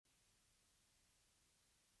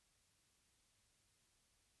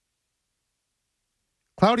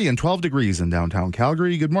Cloudy and 12 degrees in downtown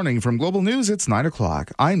Calgary. Good morning from Global News. It's 9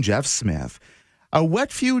 o'clock. I'm Jeff Smith. A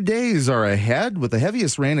wet few days are ahead, with the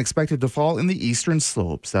heaviest rain expected to fall in the eastern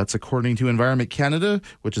slopes. That's according to Environment Canada,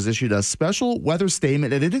 which has issued a special weather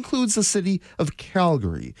statement, and it includes the city of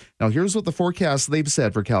Calgary. Now, here's what the forecast they've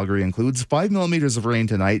said for Calgary includes: 5 millimeters of rain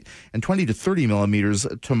tonight and 20 to 30 millimeters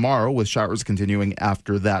tomorrow, with showers continuing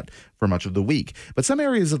after that for much of the week. But some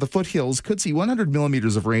areas of the foothills could see 100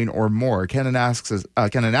 millimeters of rain or more.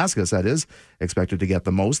 Kananaskis, that is, expected to get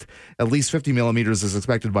the most. At least 50 millimeters is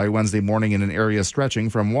expected by Wednesday morning in an area stretching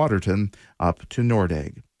from Waterton up to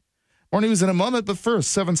Nordegg. More news in a moment, but first,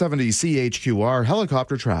 770 CHQR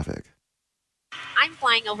helicopter traffic. I'm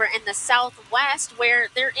flying over in the southwest where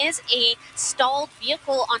there is a stalled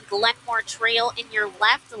vehicle on Glenmore Trail in your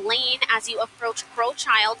left lane as you approach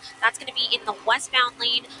Crowchild. That's going to be in the westbound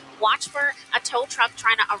lane. Watch for a tow truck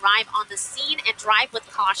trying to arrive on the scene and drive with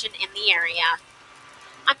caution in the area.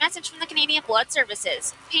 A message from the Canadian Blood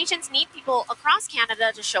Services. Patients need people across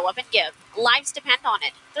Canada to show up and give. Lives depend on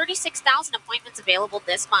it. 36,000 appointments available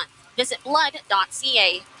this month. Visit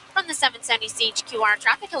blood.ca. From the 770 CHQR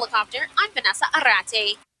traffic helicopter, I'm Vanessa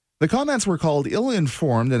Arate. The comments were called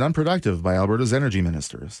ill-informed and unproductive by Alberta's energy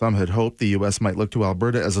minister. Some had hoped the U.S. might look to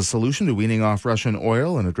Alberta as a solution to weaning off Russian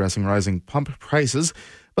oil and addressing rising pump prices.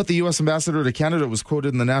 But the U.S. ambassador to Canada was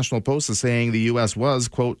quoted in the National Post as saying the U.S. was,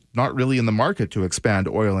 quote, not really in the market to expand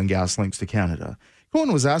oil and gas links to Canada.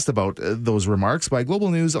 Cohen was asked about those remarks by Global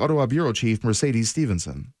News Ottawa Bureau Chief Mercedes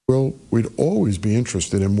Stevenson. Well, we'd always be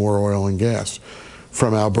interested in more oil and gas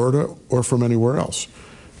from Alberta or from anywhere else.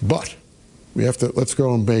 But we have to, let's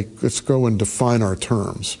go and define our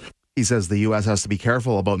terms. He says the U.S. has to be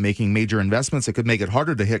careful about making major investments that could make it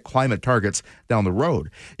harder to hit climate targets down the road.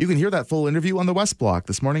 You can hear that full interview on the West Block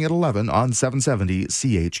this morning at 11 on 770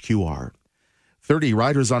 CHQR. 30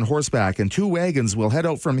 riders on horseback and 2 wagons will head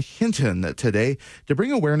out from Hinton today to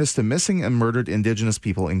bring awareness to missing and murdered Indigenous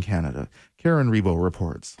people in Canada. Karen Rebo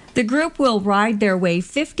reports. The group will ride their way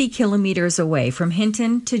 50 kilometers away from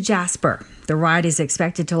Hinton to Jasper. The ride is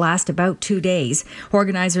expected to last about 2 days.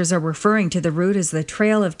 Organizers are referring to the route as the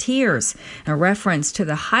Trail of Tears, a reference to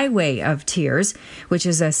the Highway of Tears, which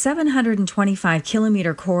is a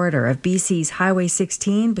 725-kilometer corridor of BC's Highway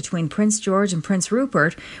 16 between Prince George and Prince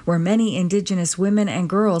Rupert, where many Indigenous women and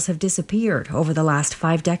girls have disappeared over the last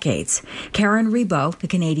 5 decades. Karen Rebo, The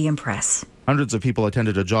Canadian Press. Hundreds of people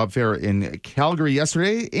attended a job fair in Calgary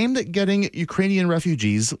yesterday aimed at getting Ukrainian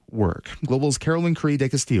refugees work. Global's Carolyn Curry de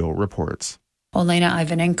Castillo reports. Olena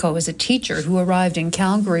Ivanenko is a teacher who arrived in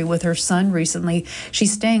Calgary with her son recently.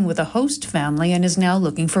 She's staying with a host family and is now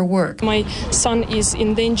looking for work. My son is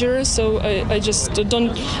in danger, so I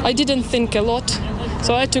didn't think a lot.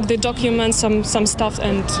 So I took the documents, some stuff,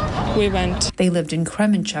 and we went. They lived in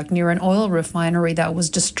Kremenchuk near an oil refinery that was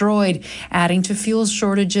destroyed, adding to fuel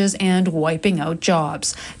shortages and wiping out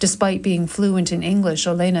jobs. Despite being fluent in English,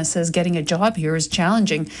 Olena says getting a job here is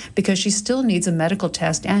challenging because she still needs a medical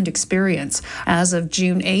test and experience. As of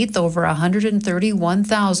June 8th, over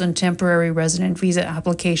 131,000 temporary resident visa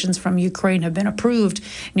applications from Ukraine have been approved.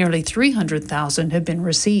 Nearly 300,000 have been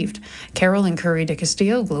received. Carolyn Curry de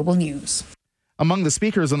Castillo, Global News. Among the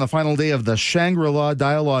speakers on the final day of the Shangri-La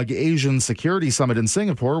Dialogue Asian Security Summit in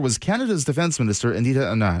Singapore was Canada's Defence Minister Anita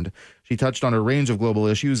Anand. She touched on a range of global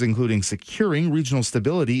issues, including securing regional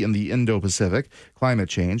stability in the Indo-Pacific, climate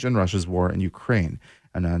change, and Russia's war in Ukraine.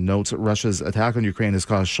 Anand notes Russia's attack on Ukraine has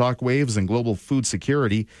caused shockwaves in global food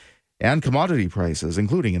security and commodity prices,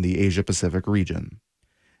 including in the Asia-Pacific region.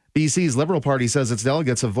 BC's Liberal Party says its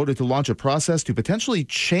delegates have voted to launch a process to potentially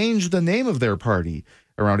change the name of their party.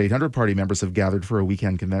 Around 800 party members have gathered for a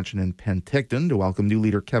weekend convention in Penticton to welcome new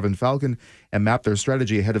leader Kevin Falcon and map their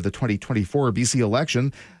strategy ahead of the 2024 BC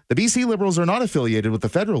election. The BC Liberals are not affiliated with the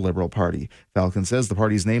federal Liberal Party. Falcon says the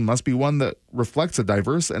party's name must be one that reflects a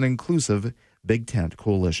diverse and inclusive Big Tent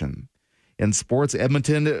coalition. In sports,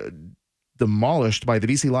 Edmonton demolished by the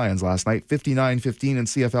BC Lions last night, 59-15 in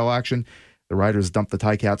CFL action. The Riders dumped the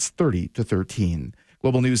Ticats 30-13.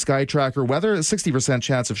 Global News Sky Tracker weather, a 60%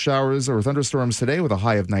 chance of showers or thunderstorms today with a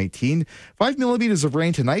high of 19. 5 millimeters of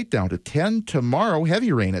rain tonight, down to 10. Tomorrow,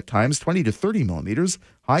 heavy rain at times, 20 to 30 millimeters,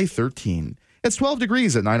 high 13. It's 12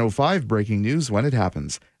 degrees at 9:05. Breaking news when it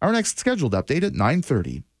happens. Our next scheduled update at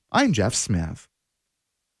 9:30. I'm Jeff Smith.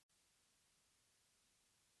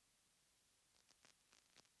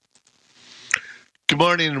 Good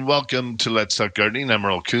morning and welcome to Let's Talk Gardening. I'm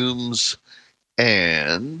Earl Coombs,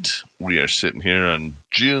 and we are sitting here on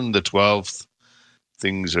June the 12th.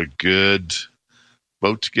 Things are good.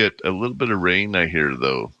 About to get a little bit of rain, I hear,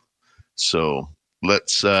 though. So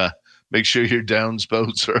let's make sure your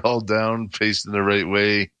downspouts are all down, facing the right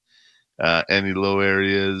way. Any low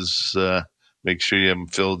areas, make sure you have them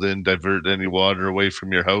filled in, divert any water away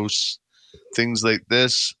from your house. Things like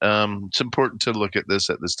this. It's important to look at this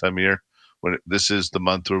time of year. This is the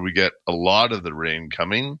month where we get a lot of the rain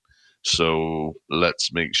coming. So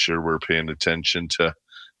let's make sure we're paying attention to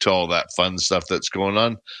all that fun stuff that's going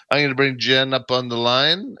on. I'm going to bring Jen up on the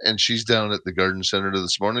line, and she's down at the Garden Center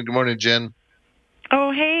this morning. Good morning, Jen.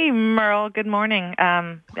 Oh, hey, Merle. Good morning.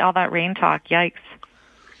 All that rain talk. Yikes.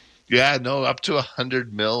 Yeah, no, up to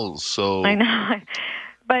 100 mils. So I know.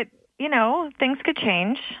 But, things could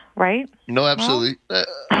change, right? No, absolutely.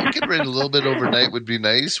 Get rain a little bit overnight would be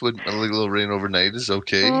nice. A little rain overnight is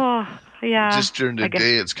okay. Oh, yeah. Just during the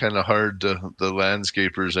day, it's kind of hard. The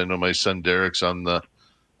landscapers, I know my son Derek's on the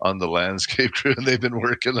landscape crew, and they've been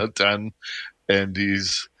working a ton. And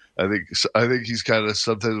I think he's kind of,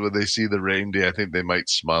 sometimes when they see the rain day, I think they might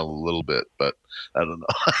smile a little bit, but I don't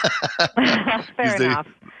know. Fair enough.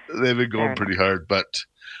 They've been going pretty hard, but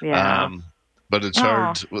yeah. But it's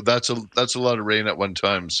hard. Well, that's a lot of rain at one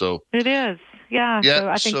time. So it is. Yeah. So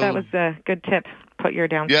I think that was a good tip. Put your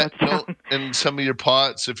downspouts down. And some of your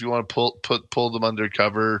pots, if you want to pull them under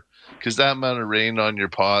cover, because that amount of rain on your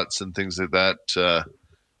pots and things like that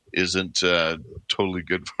isn't totally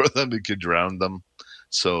good for them. It could drown them.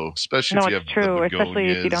 So especially if you have true. Especially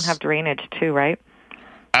if you don't have drainage too, right?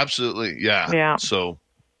 Absolutely. Yeah. Yeah. So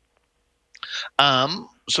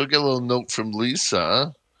get a little note from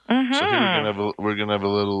Lisa. Mm-hmm. So here we're gonna have a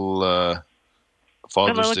little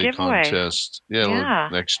Father's Day giveaway. Contest. Yeah.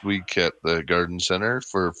 Next week at the Garden Center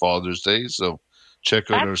for Father's Day. So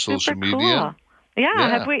check out our social media. Cool.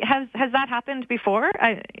 Yeah. Has that happened before?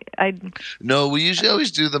 No, we usually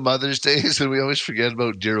always do the Mother's Days, and we always forget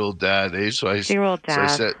about dear old Dad. Dear old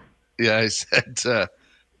Dad. I said to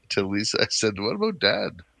Lisa, I said, "What about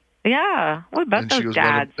Dad?" Yeah. What about those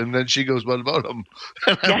dads? And then she goes, "What about him?"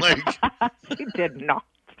 And I'm like, "She did not."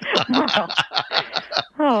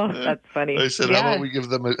 Oh, that's funny. I said, "How about we give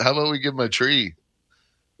them a tree?"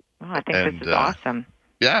 Oh, I think this is awesome.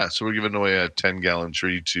 Yeah, so we're giving away a 10-gallon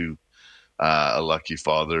tree to a lucky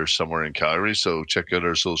father somewhere in Calgary. So check out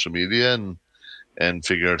our social media and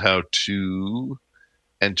figure out how to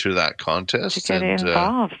enter that contest. To get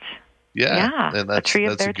involved. Yeah. And that's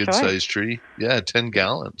a good choice. sized tree. Yeah, 10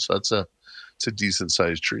 gallons. It's a decent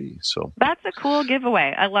sized tree. So that's a cool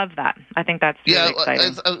giveaway. I love that. I think that's really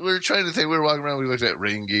exciting. We were trying to think. We were walking around. We looked at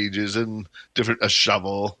rain gauges and a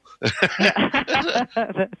shovel.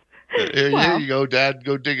 Here you go, Dad.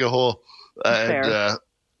 Go dig a hole.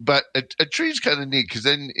 But a tree's kind of neat because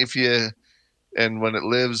then when it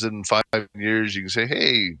lives in 5 years, you can say,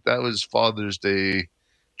 "Hey, that was Father's Day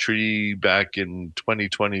tree back in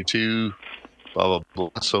 2022." Blah blah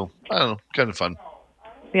blah. So I don't know, kind of fun.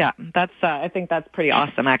 Yeah, that's. I think that's pretty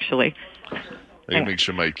awesome, actually. I can make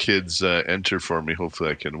sure my kids enter for me. Hopefully,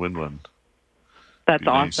 I can win one. That's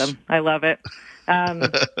awesome. Nice. I love it.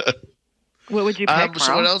 What would you pick,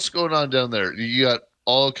 So what else going on down there? You got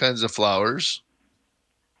all kinds of flowers.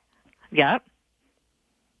 Yep.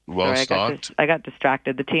 Well stocked. I got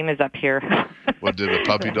distracted. The team is up here. What, did a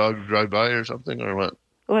puppy dog drive by or something, or what?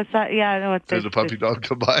 What's that? Yeah, no. Did a puppy dog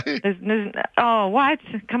come by? Oh, what?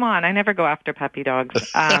 Come on! I never go after puppy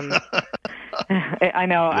dogs. I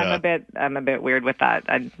know. Yeah. I'm a bit weird with that.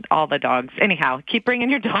 All the dogs. Anyhow, keep bringing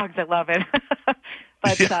your dogs. I love it.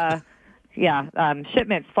 But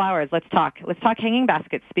shipments, flowers. Let's talk hanging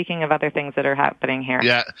baskets. Speaking of other things that are happening here.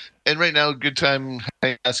 Yeah, and right now, good time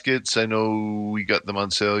hanging baskets. I know we got them on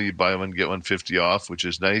sale. You buy one, get 150 off, which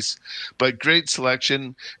is nice. But great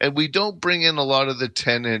selection, and we don't bring in a lot of the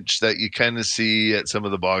 10-inch that you kind of see at some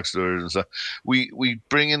of the box stores and stuff. We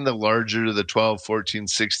bring in the larger, the 12, 14,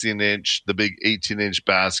 16-inch, the big 18-inch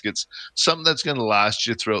baskets. Something that's going to last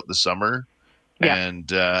you throughout the summer, and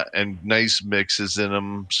nice mixes in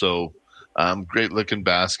them. So. Great looking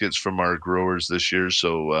baskets from our growers this year,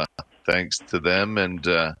 so thanks to them,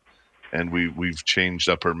 and we've changed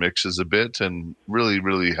up our mixes a bit, and really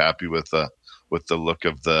really happy with the look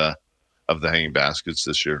of the hanging baskets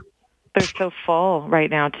this year. They're so full right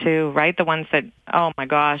now too, right? The ones that, oh my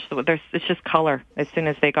gosh, it's just color. As soon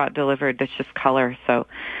as they got delivered, it's just color. So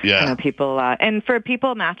people and for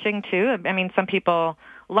people matching too. I mean, some people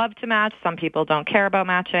love to match, some people don't care about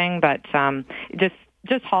matching, but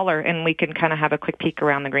just holler and we can kind of have a quick peek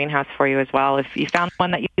around the greenhouse for you as well. If you found one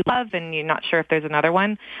that you love and you're not sure if there's another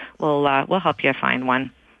one, we'll help you find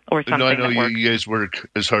one or something. No, I know you guys work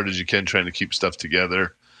as hard as you can trying to keep stuff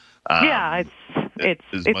together. It's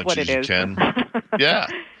as much what as it you is. can. Yeah.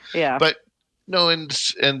 Yeah. But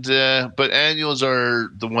No, but annuals are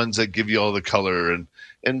the ones that give you all the color,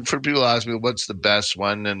 and for people who ask me what's the best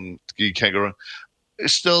one, and you can't go wrong.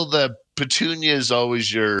 Still, the petunia is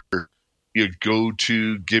always your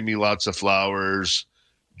go-to. Give me lots of flowers,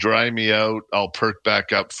 dry me out, I'll perk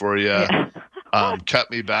back up for you. Yeah. Cut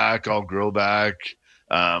me back, I'll grow back.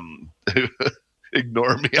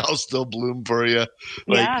 Ignore me, I'll still bloom for you.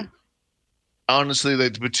 Yeah. Honestly,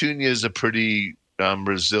 the petunia is a pretty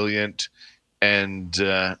resilient, and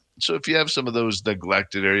so if you have some of those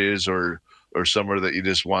neglected areas or somewhere that you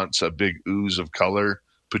just want a big ooze of color,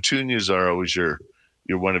 petunias are always your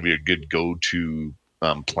one of your good go-to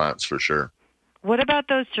plants for sure. What about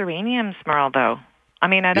those geraniums, Merle, though? I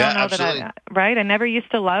mean, I don't know absolutely. right? I never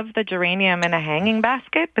used to love the geranium in a hanging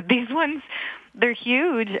basket, but these ones, they're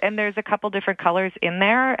huge, and there's a couple different colors in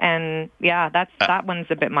there, and that one's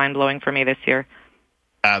a bit mind-blowing for me this year.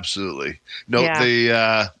 Absolutely. No, they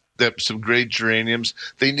have some great geraniums.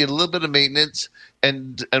 They need a little bit of maintenance,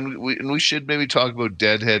 and we should maybe talk about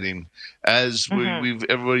deadheading, as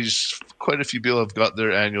everybody's quite a few people have got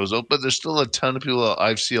their annuals out, but there's still a ton of people.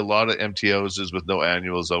 I see a lot of empty houses with no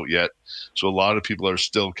annuals out yet, so a lot of people are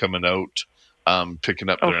still coming out, picking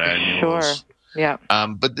up their annuals. Sure. Yeah.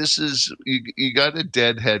 But this is you got a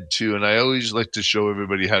deadhead too, and I always like to show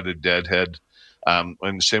everybody how to deadhead.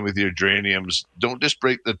 And same with your geraniums. Don't just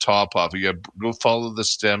break the top off. You got to go follow the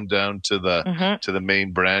stem down to the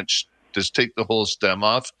main branch. Just take the whole stem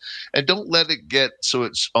off, and don't let it get so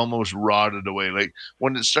it's almost rotted away. Like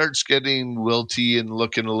when it starts getting wilty and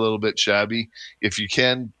looking a little bit shabby, if you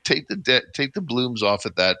can take the blooms off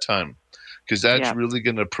at that time, because that's really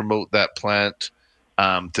going to promote that plant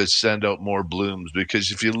to send out more blooms.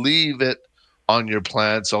 Because if you leave it on your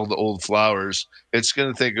plants, all the old flowers, it's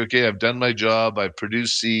going to think, okay, I've done my job. I've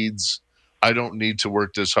produced seeds. I don't need to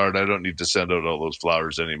work this hard. I don't need to send out all those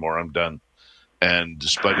flowers anymore. I'm done.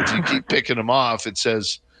 But if you keep picking them off, it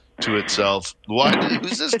says to itself,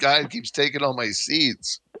 who's this guy who keeps taking all my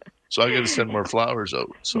seeds? So I got to send more flowers out.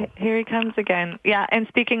 So here he comes again. Yeah, and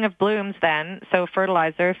speaking of blooms then, so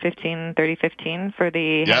fertilizer 15-30-15 for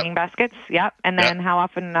the hanging baskets. Yep. And then how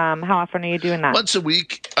often are you doing that? Once a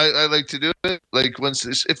week. I like to do it. Like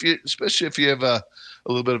especially if you have a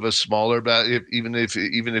little bit of a smaller basket, even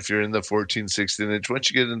if you're in the 14-16 inch, once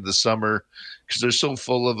you get into the summer, because they're so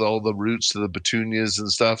full of all the roots to the petunias and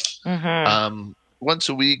stuff. Once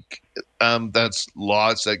a week, that's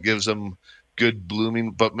lots. That gives them good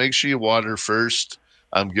blooming, but make sure you water first.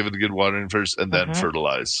 Give it a good watering first, and then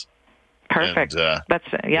fertilize. Perfect. And,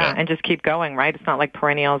 and just keep going, right? It's not like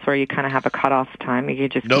perennials where you kind of have a cutoff time. You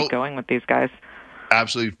just keep going with these guys.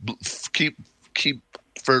 Absolutely, keep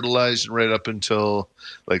fertilizing right up until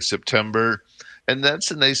like September, and that's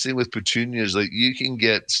the nice thing with petunias. Like you can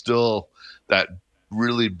get still that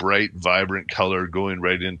really bright, vibrant color going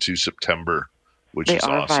right into September. Which is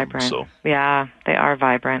awesome. Vibrant. So. Yeah, they are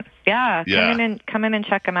vibrant. Yeah, come in and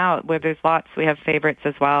check them out. Where there's lots, we have favorites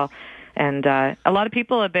as well, and a lot of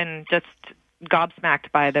people have been just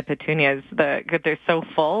gobsmacked by the petunias. They're so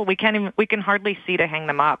full. We can hardly see to hang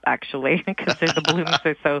them up actually because the blooms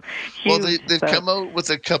are so huge. Well, they've come out with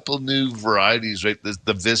a couple new varieties, right?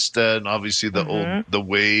 The Vista and obviously the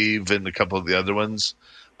Wave and a couple of the other ones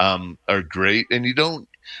are great, and you don't.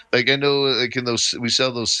 Like I know, like in those, we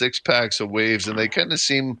sell those 6-packs of Waves, and they kind of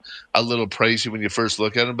seem a little pricey when you first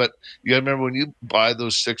look at them. But you gotta remember when you buy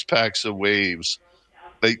those 6-packs of Waves,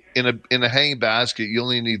 like in a hanging basket, you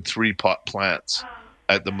only need 3 pot plants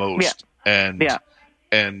at the most, and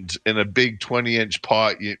in a big 20-inch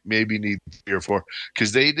pot, you maybe need 3 or 4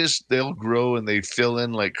 because they'll grow and they fill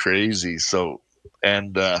in like crazy. So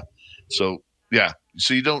you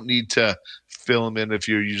don't need to fill them in if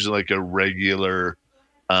you're using like a regular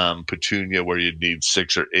petunia where you'd need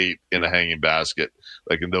 6 or 8 in a hanging basket.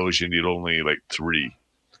 Like in those, you need only like 3.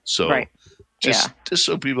 So just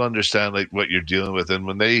so people understand like what you're dealing with, and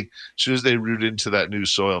when as soon as they root into that new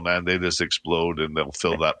soil, man, they just explode and they'll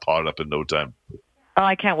fill that pot up in no time. Oh,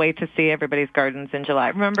 I can't wait to see everybody's gardens in July.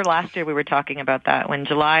 Remember last year we were talking about that when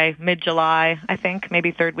mid-July, I think,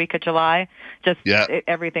 maybe 3rd week of July,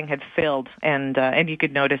 everything had filled, and you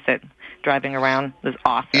could notice it driving around. It was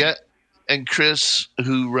awesome. Yeah. And Chris,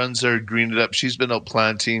 who runs our Green It Up, she's been out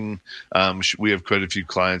planting. We have quite a few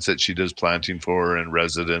clients that she does planting for, and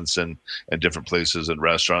residents and different places and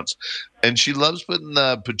restaurants. And she loves putting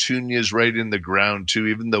the petunias right in the ground too.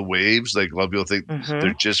 Even the Waves, like a lot of people think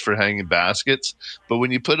they're just for hanging baskets. But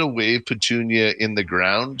when you put a Wave petunia in the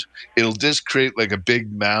ground, it'll just create like a big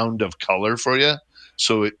mound of color for you.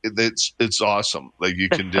 So it's awesome. Like you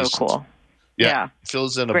can just so cool. Yeah, it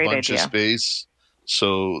fills in a bunch of space.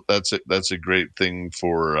 So that's a great thing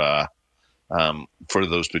for for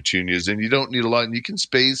those petunias. And you don't need a lot. And you can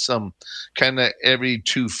space them kind of every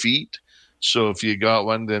 2 feet. So if you got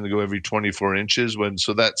one, then go every 24 inches.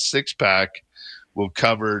 So that 6-pack will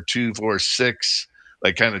cover 2, 4, 6,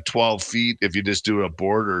 like kind of 12 feet if you just do a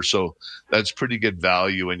border. So that's pretty good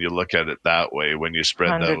value when you look at it that way, when you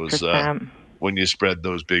spread 100%.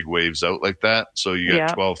 those big waves out like that. So you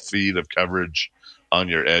got 12 feet of coverage on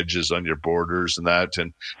your edges, on your borders and that.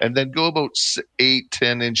 And then go about 8,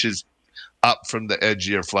 10 inches up from the edge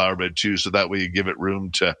of your flower bed too. So that way you give it room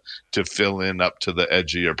to fill in up to the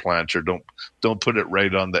edge of your planter. Don't put it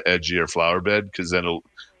right on the edge of your flower bed, because then it'll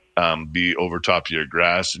be over top of your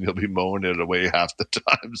grass and you'll be mowing it away half the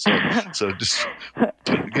time. So just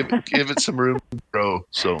give it some room to grow.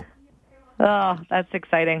 So. Oh, that's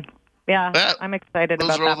exciting. Yeah, I'm excited about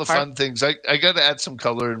that. Those are all the fun things. I got to add some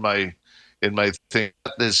color in my thing.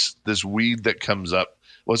 This weed that comes up.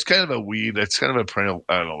 Well, it's kind of a weed. It's kind of a perennial.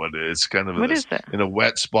 I don't know what it is. It's kind of in a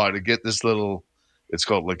wet spot. To get this little, it's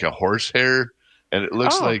called like a horsehair, and it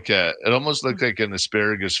looks like it almost looks like an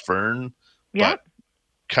asparagus fern, but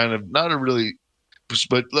kind of not a really,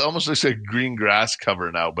 but almost looks like green grass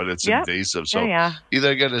cover now. But it's invasive, so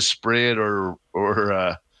either I got to spray it or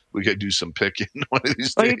we got to do some picking one of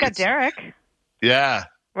these days. Well, you got Derek. Yeah.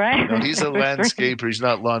 Right. No, he's a landscaper. He's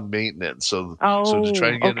not lawn maintenance. So to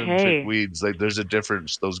try and get him to pick weeds, like there's a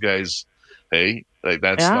difference. Those guys, hey, like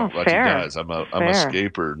that's not what he does. I'm a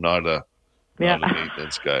scaper, not a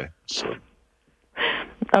maintenance guy. So.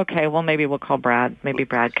 Okay, well maybe we'll call Brad. Maybe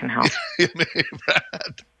Brad can help. Maybe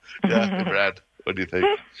Brad. Yeah, Brad. What do you think?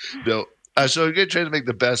 No. So I'm gonna try to make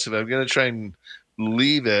the best of it. I'm gonna try and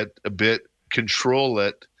leave it a bit, control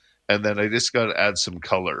it, and then I just got to add some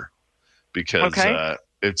color because.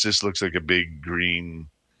 It just looks like a big green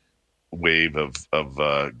wave of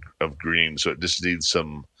green, so it just needs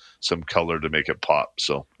some color to make it pop.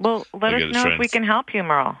 So, well, let us know if we can help you,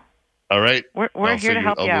 Merle. All right, we're here to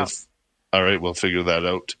help you out. All right, we'll figure that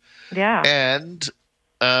out. Yeah, and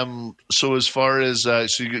so as far as so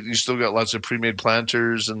you still got lots of pre-made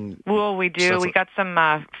planters and we do. We got some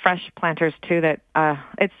fresh planters too. That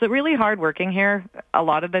it's really hard working here a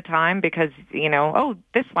lot of the time because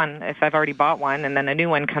this one if I've already bought one and then a new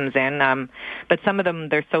one comes in. But some of them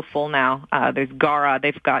they're so full now. There's Gara.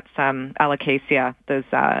 They've got some alocasia, those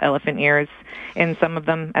elephant ears in some of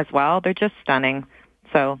them as well. They're just stunning.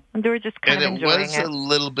 So they were just kind of enjoying it. And it was a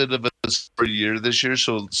little bit of a year this year,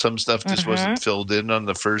 so some stuff just wasn't filled in on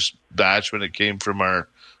the first batch when it came from our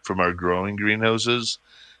growing greenhouses,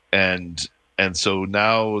 and so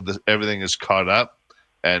now everything is caught up,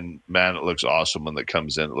 and man, it looks awesome when it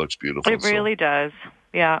comes in. It looks beautiful. It really does.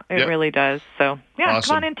 Yeah, it really does. So awesome.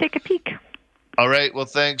 Come on and take a peek. All right. Well,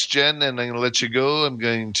 thanks, Jen, and I'm going to let you go. I'm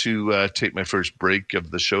going to take my first break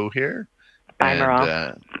of the show here.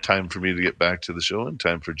 And time for me to get back to the show, and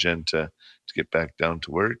time for Jen to get back down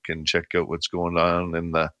to work and check out what's going on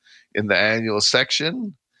in the annual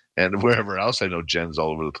section and wherever else. I know Jen's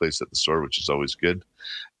all over the place at the store, which is always good.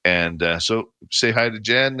 And so say hi to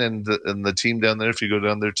Jen and the team down there if you go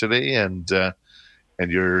down there today. And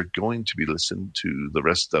you're going to be listening to the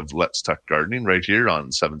rest of Let's Talk Gardening right here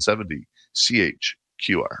on 770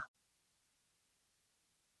 CHQR.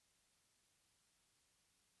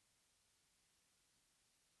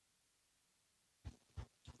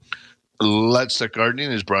 Let's Talk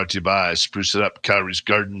Gardening is brought to you by Spruce It Up, Calgary's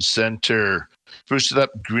Garden Center. Spruce it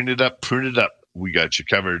up, green it up, prune it up. We got you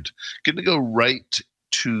covered. Going to go right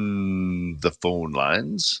to the phone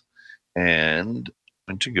lines and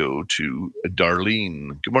I'm going to go to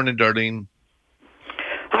Darlene. Good morning, Darlene.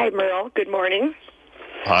 Hi, Merle. Good morning.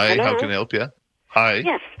 Hi, Hello? How can I help you? Hi.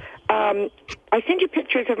 Yes. I sent you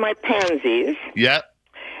pictures of my pansies. Yeah.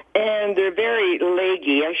 And they're very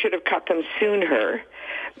leggy. I should have cut them sooner.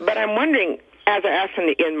 But I'm wondering, as I asked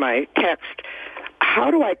in my text, how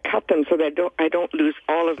do I cut them so that I don't lose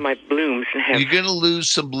all of my blooms? You're going to lose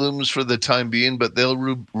some blooms for the time being, but they'll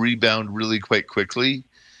rebound really quite quickly.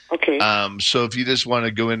 Okay. So if you just want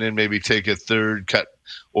to go in and maybe take a third cut,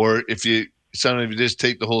 or if you just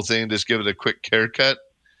take the whole thing and just give it a quick haircut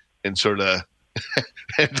and sort of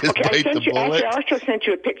and just bite the bullet. I also sent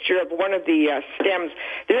you a picture of one of the stems.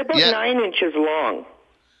 They're about 9 inches long.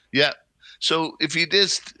 Yeah. So if you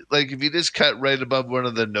just cut right above one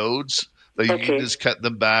of the nodes, you can just cut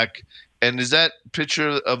them back. And is that picture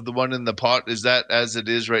of the one in the pot, is that as it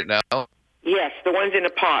is right now? Yes, the one's in a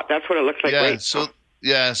pot. That's what it looks like.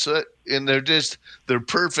 And they're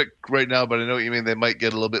perfect right now, but I know what you mean. They might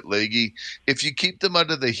get a little bit leggy. If you keep them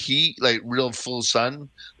under the heat, like real full sun,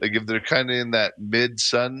 like if they're kind of in that mid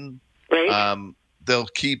sun, they'll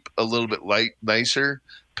keep a little bit nicer.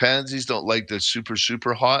 Pansies don't like the super,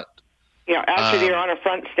 super hot. Yeah, actually, they're on a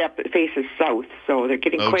front step that faces south, so they're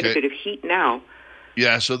getting quite a bit of heat now.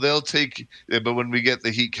 Yeah, so they'll take, but when we get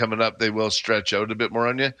the heat coming up, they will stretch out a bit more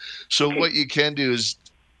on you. So what you can do is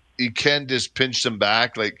you can just pinch them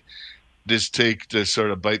back, like just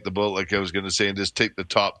sort of bite the bullet, like I was going to say, and just take the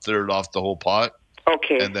top third off the whole pot.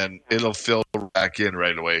 Okay. And then it'll fill back in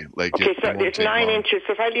right away. Like so it's 9 inches.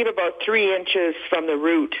 So if I leave about 3 inches from the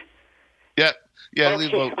root. Yeah,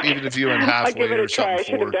 leave about, even if you went halfway I'll give it a try. I should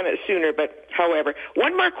have forward. done it sooner, but however.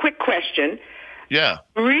 One more quick question. Yeah.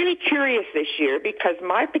 Really curious this year because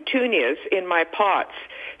my petunias in my pots,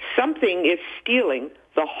 something is stealing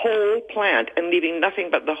the whole plant and leaving nothing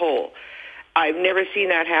but the whole. I've never seen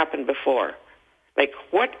that happen before. Like,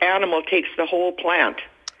 what animal takes the whole plant?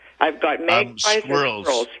 I've got magpies squirrels. And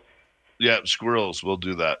squirrels. Yeah, squirrels will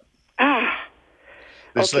do that. Ah.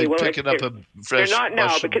 It's okay, like picking up a fresh they're not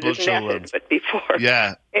now because it's netted, but before.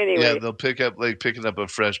 Yeah. Anyway. Yeah, they'll pick up picking up a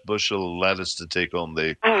fresh bushel of lettuce to take home.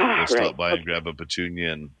 They'll stop by and grab a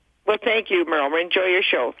petunia. Well, thank you, Merle. Enjoy your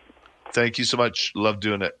show. Thank you so much. Love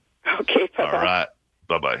doing it. Okay, bye-bye. All right.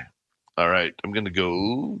 Bye-bye. All right. I'm going to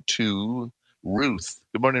go to Ruth.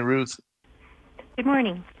 Good morning, Ruth. Good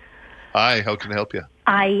morning. Hi. How can I help you?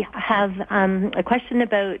 I have a question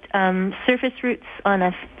about surface roots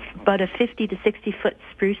on about a 50 to 60-foot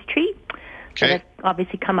spruce tree that have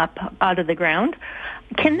obviously come up out of the ground.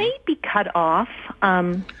 Can they be cut off?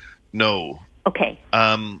 No. Okay.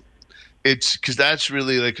 It's because that's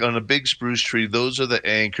really like on a big spruce tree, those are the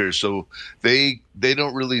anchors. So they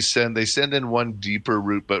don't really they send in one deeper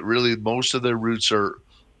root, but really most of their roots are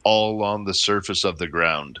all on the surface of the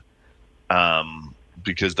ground.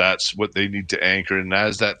 Because that's what they need to anchor. And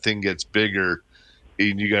as that thing gets bigger,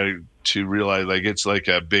 and you got to realize like it's like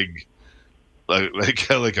a big,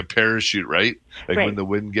 like a parachute, right? Like when the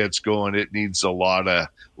wind gets going, it needs a lot of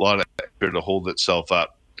anchor to hold itself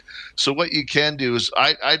up. So what you can do is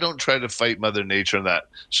I don't try to fight Mother Nature on that.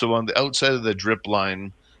 So on the outside of the drip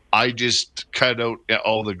line, I just cut out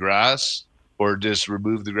all the grass or just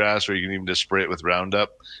remove the grass, or you can even just spray it with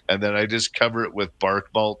Roundup. And then I just cover it with bark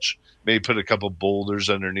mulch. Maybe put a couple boulders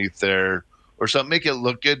underneath there or something. Make it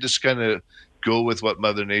look good. Just kind of go with what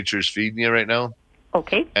Mother Nature's feeding you right now.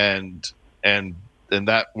 Okay. And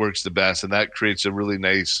that works the best. And that creates a really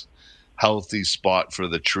nice, healthy spot for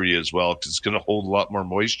the tree as well, because it's going to hold a lot more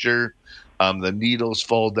moisture. The needles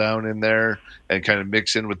fall down in there and kind of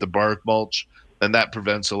mix in with the bark mulch. And that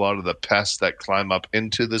prevents a lot of the pests that climb up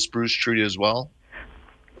into the spruce tree as well.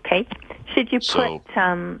 Okay. Should you put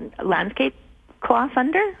landscape cloth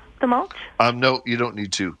under the mulch? No, you don't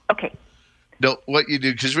need to. Okay. No, what you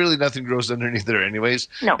do, because really nothing grows underneath there anyways.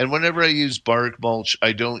 No. And whenever I use bark mulch,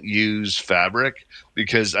 I don't use fabric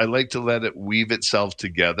because I like to let it weave itself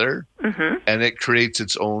together, and it creates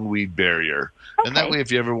its own weed barrier. Okay. And that way,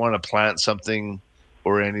 if you ever want to plant something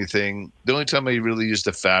or anything, the only time I really use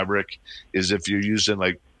the fabric is if you're using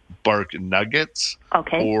like bark nuggets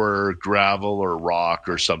or gravel or rock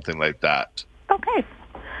or something like that. Okay.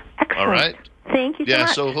 Excellent. All right. Thank you so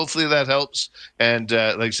much. So hopefully that helps. And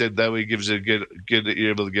like I said, that way gives it good,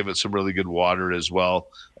 you're able to give it some really good water as well.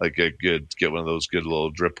 Like get one of those good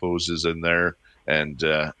little drip hoses in there and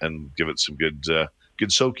give it some good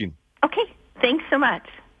soaking. Okay. Thanks so much.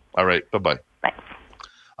 All right. Bye-bye. Bye.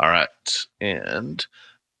 All right. And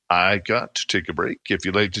I got to take a break. If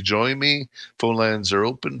you'd like to join me, phone lines are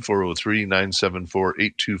open,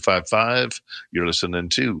 403-974-8255. You're listening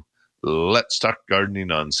to Let's Talk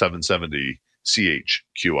Gardening on 770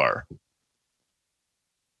 CHQR.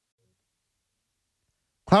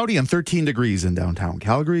 Cloudy and 13 degrees in downtown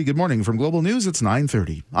Calgary. Good morning from Global News. It's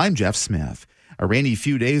 9:30. I'm Jeff Smith. A rainy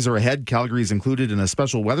few days are ahead. Calgary is included in a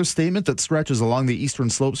special weather statement that stretches along the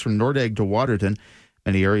eastern slopes from Nordegg to Waterton.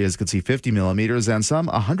 Many areas could see 50 millimeters and some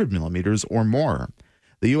 100 millimeters or more.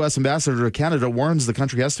 The U.S. ambassador to Canada warns the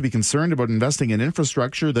country has to be concerned about investing in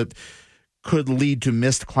infrastructure that could lead to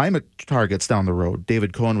missed climate targets down the road.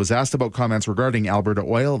 David Cohen was asked about comments regarding Alberta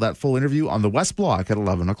Oil. That full interview on the West Block at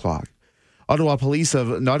 11 o'clock. Ottawa police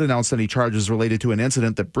have not announced any charges related to an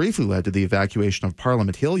incident that briefly led to the evacuation of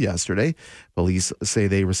Parliament Hill yesterday. Police say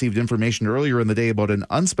they received information earlier in the day about an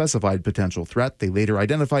unspecified potential threat. They later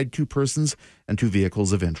identified 2 persons and 2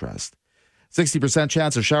 vehicles of interest. 60%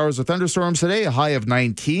 chance of showers or thunderstorms today, a high of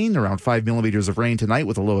 19, around 5 millimeters of rain tonight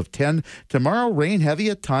with a low of 10. Tomorrow, rain heavy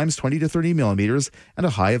at times 20 to 30 millimeters and a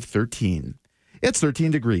high of 13. It's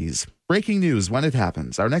 13 degrees. Breaking news when it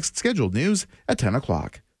happens. Our next scheduled news at 10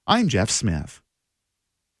 o'clock. I'm Jeff Smith.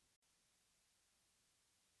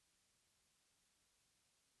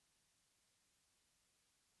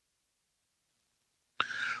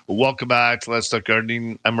 Well, welcome back to Let's Talk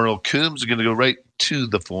Gardening. I'm Merle Coombs. I'm going to go right to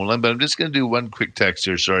the phone line, but I'm just going to do one quick text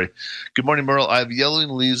here. Sorry. Good morning, Merle. I have yellowing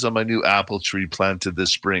leaves on my new apple tree planted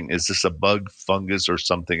this spring. Is this a bug, fungus, or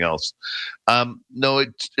something else? No,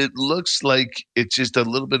 it looks like it's just a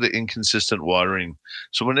little bit of inconsistent watering.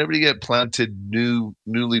 So whenever you get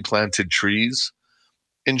newly planted trees,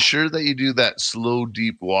 ensure that you do that slow,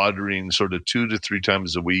 deep watering sort of 2 to 3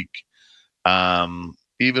 times a week.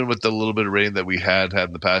 Even with the little bit of rain that we had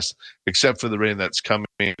in the past, except for the rain that's coming,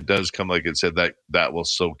 it does come, like it said, that will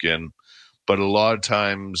soak in. But a lot of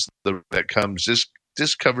times that comes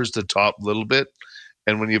just covers the top a little bit.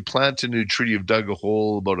 And when you plant a new tree, you've dug a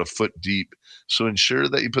hole about a foot deep. So ensure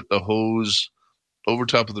that you put the hose over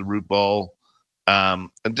top of the root ball,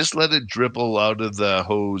 and just let it dribble out of the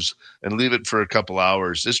hose and leave it for a couple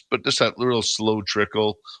hours. Just that little slow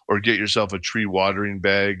trickle, or get yourself a tree watering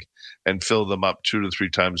bag and fill them up 2 to 3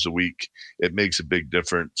 times a week. It makes a big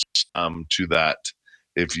difference to that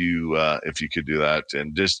if you could do that,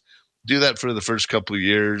 and just do that for the first couple of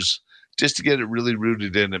years just to get it really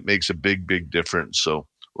rooted in. It makes a big, big difference. So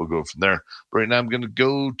we'll go from there. But right now I'm going to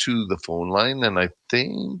go to the phone line, and I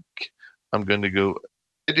think I'm going to go.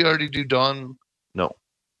 Did you already do Dawn? No.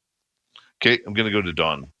 Okay, I'm going to go to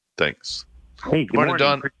Dawn. Thanks. Hey, good morning,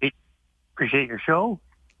 Dawn. Appreciate your show,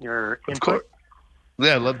 your input. Of course.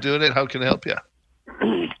 Yeah, I love doing it. How can I help you?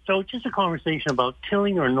 So just a conversation about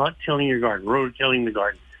tilling or not tilling your garden, rototilling the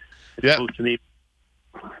garden. Yeah.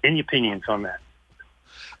 Any opinions on that?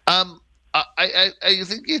 I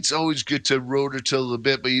think it's always good to rototill a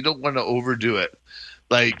bit, but you don't want to overdo it.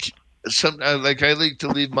 Like I like to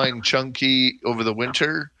leave mine chunky over the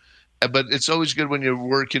winter, but it's always good when you're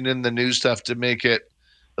working in the new stuff to make it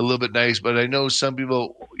a little bit nice. But I know some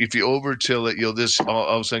people, if you overtill it, you'll just all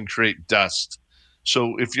of a sudden create dust.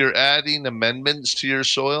 So if you're adding amendments to your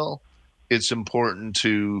soil, it's important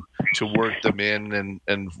to work them in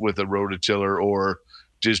and with a rototiller, or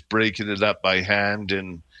just breaking it up by hand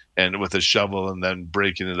and with a shovel, and then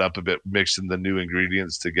breaking it up a bit, mixing the new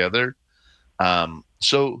ingredients together.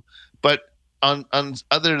 But on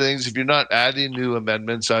other things, if you're not adding new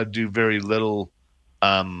amendments, I'd do very little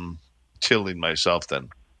tilling myself then.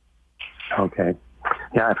 Okay.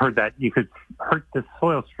 Yeah, I've heard that you could hurt the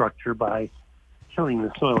soil structure by tilling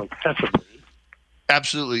the soil excessively.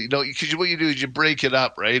 Absolutely. No, because what you do is you break it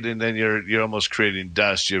up, right? And then you're almost creating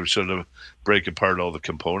dust. You sort of break apart all the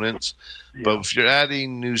components. Yeah. But if you're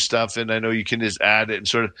adding new stuff in, I know you can just add it and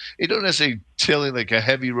sort of, you don't necessarily tilling like a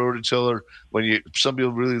heavy rototiller. Some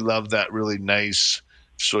people really love that really nice,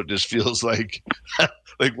 so it just feels like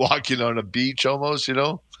like walking on a beach almost,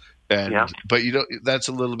 And yeah. But that's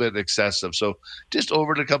a little bit excessive. So just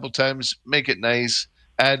over it a couple times, make it nice,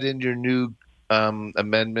 add in your new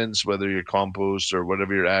amendments, whether you're compost or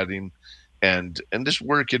whatever you're adding, and just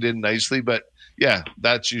work it in nicely. But yeah,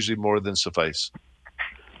 that's usually more than suffice.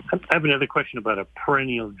 I have another question about a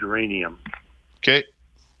perennial geranium. Okay.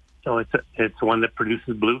 So it's one that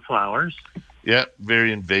produces blue flowers. Yeah,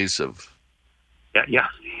 very invasive. Yeah,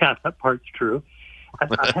 that part's true.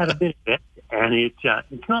 I've had a bit of it, and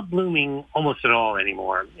it's not blooming almost at all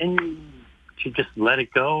anymore. And to just let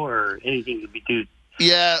it go, or anything to be do.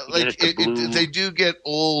 Yeah, like they do get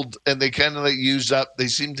old, and they kind of use up. They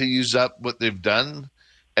seem to use up what they've done,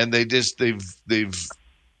 and they've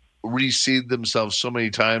reseed themselves so many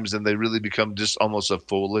times, and they really become just almost a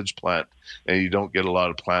foliage plant, and you don't get a lot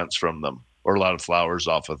of plants from them or a lot of flowers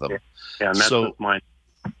off of them. Yeah, and that's what's mine.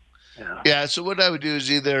 Yeah. So what I would do is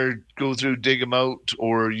either go through, dig them out,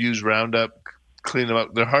 or use Roundup, clean them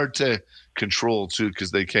up. They're hard to control too, because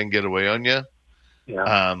they can get away on you.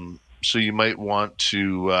 Yeah. So you might want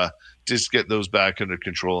to just get those back under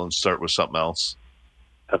control and start with something else.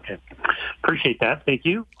 Okay. Appreciate that. Thank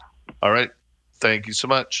you. All right. Thank you so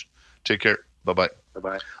much. Take care. Bye-bye.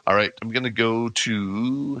 Bye-bye. All right. I'm going to go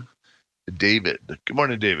to David. Good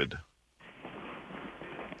morning, David.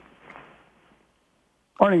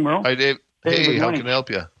 Morning, Merle. Hi, Dave. Hey, how can I help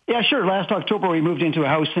you? Yeah, sure. Last October, we moved into a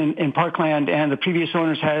house in Parkland, and the previous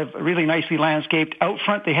owners have really nicely landscaped. Out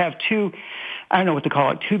front, they have two, I don't know what to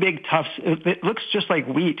call it, two big tufts. It looks just like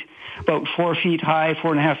wheat, about 4 feet high,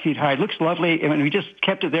 4.5 feet high. It looks lovely. I mean, we just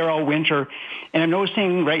kept it there all winter. And I'm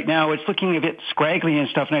noticing right now it's looking a bit scraggly and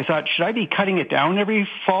stuff. And I thought, should I be cutting it down every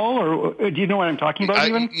fall? Or do you know what I'm talking about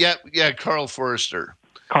even? Yeah, Carl Forrester.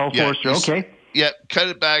 Carl Forrester, okay. Yeah, cut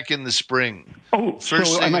it back in the spring. Oh, so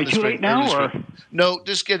am I too late now? Or? No,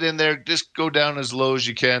 just get in there. Just go down as low as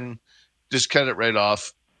you can. Just cut it right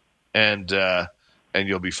off, and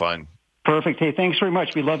you'll be fine. Perfect. Hey, thanks very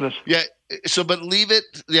much. We love this. Yeah, but leave it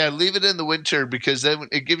in the winter because then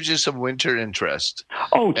it gives you some winter interest.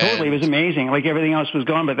 Oh, totally. It was amazing. Like everything else was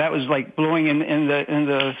gone, but that was like blowing in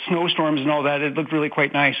the snowstorms and all that. It looked really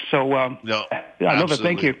quite nice. So no, I love it.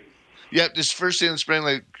 Thank you. Yeah, just first day in the spring,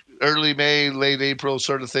 like early May, late April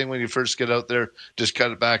sort of thing when you first get out there, just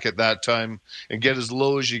cut it back at that time and get as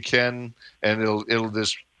low as you can, and it'll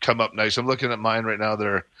just come up nice. I'm looking at mine right now.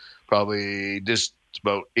 They're probably just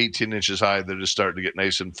about 18 inches high. They're just starting to get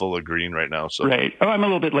nice and full of green right now. So right. Oh, I'm a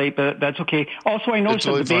little bit late, but that's okay. Also, I noticed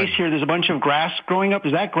at the base here, there's a bunch of grass growing up.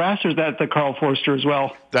 Is that grass or is that the Carl Forster as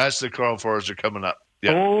well? That's the Carl Forster coming up.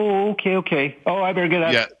 Yeah. Oh, okay. Oh, I better get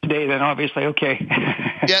that today then, obviously. Okay.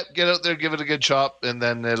 Yeah, get out there, give it a good chop, and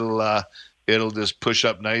then it'll just push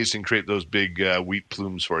up nice and create those big wheat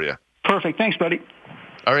plumes for you. Perfect. Thanks, buddy.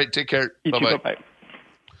 All right, take care. You Bye-bye. too. Bye-bye.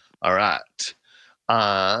 All right.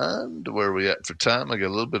 And where are we at for time? I got a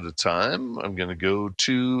little bit of time. I'm going to go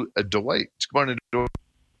to Dwight. Good morning, Dwight.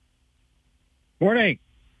 Morning.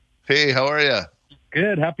 Hey, how are you?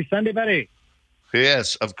 Good. Happy Sunday, buddy.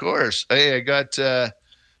 Yes, of course. Hey, I got.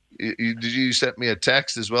 Did you send me a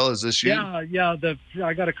text as well? Is this you? Yeah.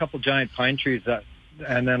 I got a couple giant pine trees,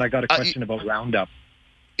 and then I got a question about Roundup.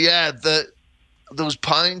 Yeah, those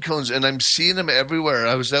pine cones, and I'm seeing them everywhere.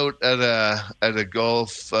 I was out at a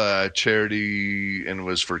golf charity, and it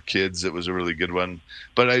was for kids. It was a really good one.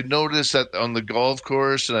 But I noticed that on the golf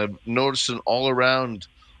course, and I've noticed it all around,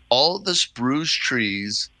 all the spruce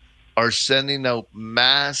trees are sending out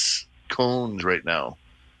mass cones right now.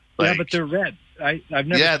 Yeah, but they're red. I've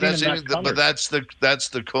never seen them that color. But that's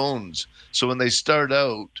the cones. So when they start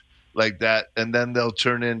out like that, and then they'll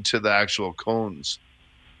turn into the actual cones.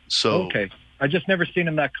 So okay. I just never seen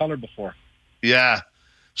them that color before. Yeah.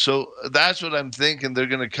 So that's what I'm thinking. They're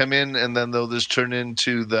going to come in and then they'll just turn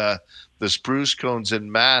into the spruce cones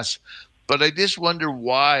in mass. But I just wonder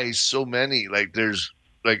why so many. I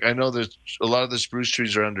know there's a lot of the spruce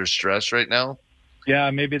trees are under stress right now.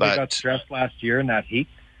 Yeah, maybe they got stressed last year in that heat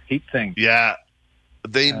thing. Yeah.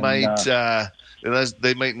 They might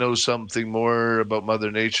they might know something more about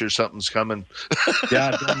Mother Nature. Something's coming.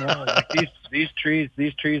 Yeah, I don't know. Like these trees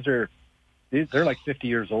they're like 50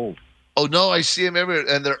 years old. Oh, no, I see them everywhere.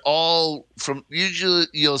 And they're all usually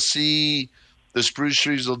you'll see the spruce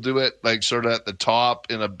trees will do it like sort of at the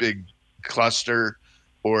top in a big cluster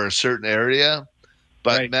or a certain area.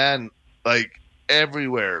 But man, like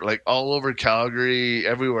everywhere, like all over Calgary,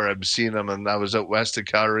 everywhere I'm seeing them. And I was out west of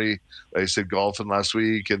Calgary, like I said, golfing last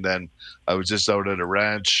week. And then I was just out at a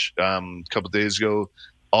ranch a couple of days ago.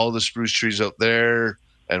 All the spruce trees out there.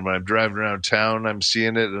 And when I'm driving around town, I'm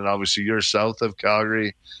seeing it. And obviously, you're south of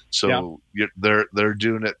Calgary, so they're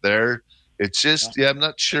doing it there. It's just, I'm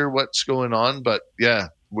not sure what's going on, but yeah,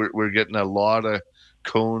 we're getting a lot of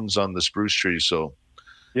cones on the spruce trees. So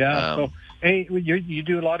so hey, you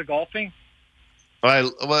do a lot of golfing?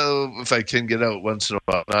 Well, if I can get out once in a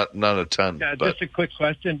while, not a ton. Yeah, but just a quick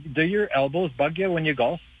question: do your elbows bug you when you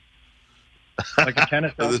golf? Like a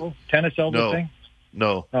tennis elbow thing?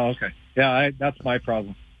 No. Oh, okay. Yeah, that's my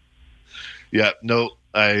problem. Yeah, no,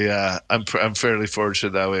 I'm fairly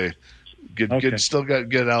fortunate that way. Good, still got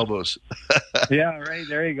good elbows. Yeah, right.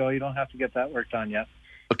 There you go. You don't have to get that worked on yet.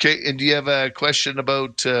 Okay, and do you have a question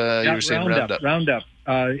about you were saying Roundup? Roundup.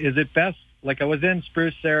 Is it best? Like I was in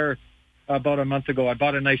Spruce there about a month ago. I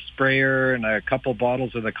bought a nice sprayer and a couple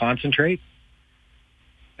bottles of the concentrate.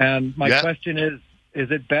 And my question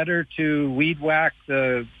is it better to weed whack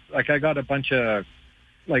I got a bunch of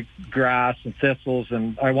like grass and thistles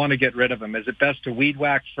and I want to get rid of them. Is it best to weed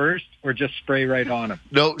whack first or just spray right on them?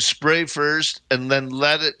 No, spray first and then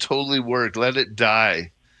let it totally work. Let it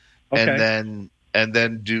die. Okay. And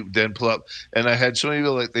then pull up. And I had so many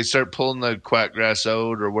people they start pulling the quack grass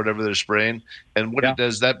out or whatever they're spraying. And what it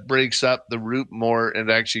does, that breaks up the root more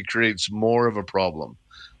and actually creates more of a problem.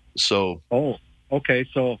 So. Oh, okay.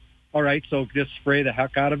 So, all right. So just spray the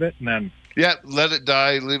heck out of it and then. Yeah, let it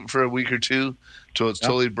die, leave it for a week or two till it's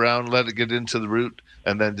totally brown, let it get into the root,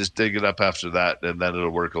 and then just dig it up after that, and then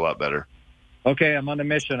it'll work a lot better. Okay, I'm on a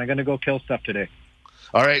mission. I'm going to go kill stuff today.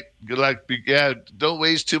 All right, good luck. Yeah, don't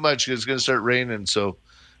waste too much because it's going to start raining, so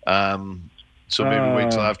maybe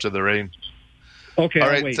wait till after the rain. Okay, all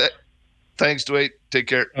right, thanks, Dwight. Take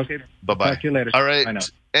care. Okay, bye-bye. Talk to you later. All right,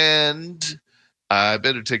 and I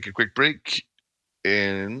better take a quick break.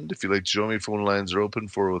 And if you'd like to join me, phone lines are open,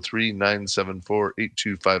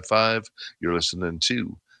 403-974-8255. You're listening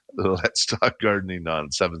to Let's Talk Gardening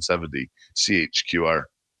on 770 CHQR.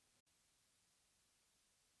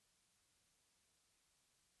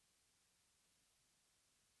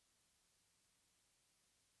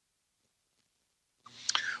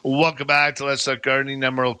 Welcome back to Let's Talk Gardening.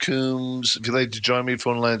 I'm Earl Coombs. If you'd like to join me,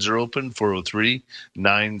 phone lines are open,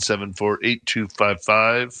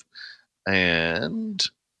 403-974-8255. And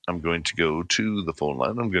I'm going to go to the phone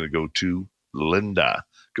line. I'm going to go to Linda.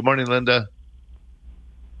 Good morning, Linda.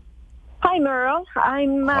 Hi, Merle.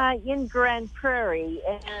 I'm in Grand Prairie,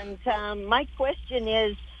 and my question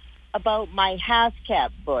is about my Hascap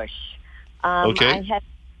bush. Okay. I have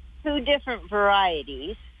 2 different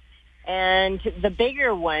varieties, and the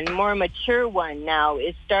bigger one, more mature one now,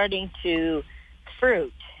 is starting to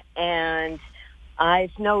fruit. And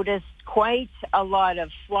I've noticed quite a lot of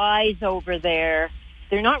flies over there.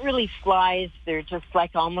 They're not really flies. They're just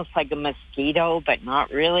almost like a mosquito, but not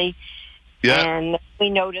really. Yeah. And we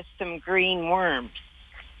noticed some green worms.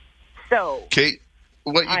 So, Kate,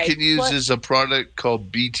 what you can use is a product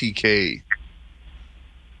called BTK.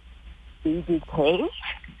 BTK?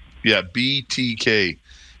 Yeah, BTK.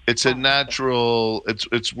 It's a natural.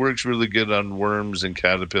 It works really good on worms and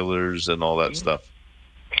caterpillars and all that stuff.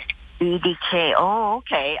 BTK. Oh,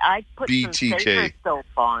 okay. I put some safer soap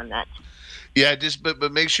on it. Yeah,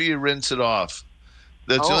 but make sure you rinse it off.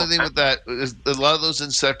 That's the only thing with that. Is a lot of those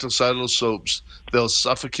insecticidal soaps, they'll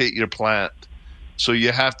suffocate your plant. So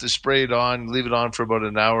you have to spray it on, leave it on for about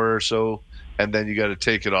an hour or so, and then you got to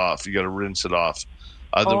take it off. You got to rinse it off.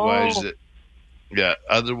 Otherwise, it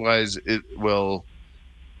will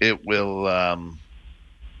burn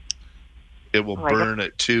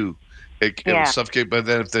it too. It'll suffocate. But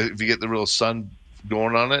then if you get the real sun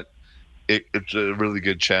going on it, it's a really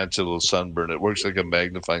good chance it'll sunburn. It works like a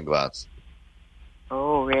magnifying glass.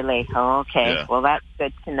 Oh, really? Oh, okay. Yeah. Well, that's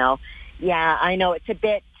good to know. Yeah, I know it's a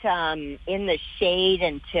bit in the shade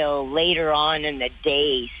until later on in the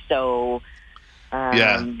day. So,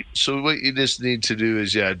 So what you just need to do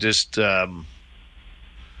is,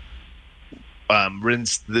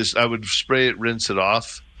 rinse this. I would spray it, rinse it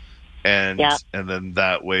off, and then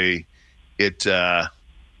that way, it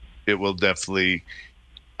will definitely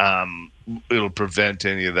it'll prevent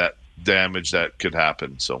any of that damage that could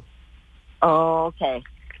happen. So. Oh, okay.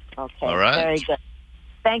 Okay. All right. Very good.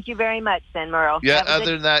 Thank you very much, then, Merle. Yeah.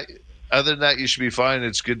 Other than that, you should be fine.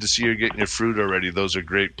 It's good to see you're getting your fruit already. Those are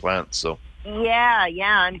great plants. So. Yeah.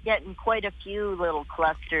 I'm getting quite a few little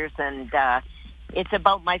clusters, and it's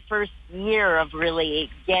about my first year of really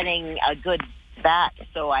getting a good batch.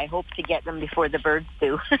 So I hope to get them before the birds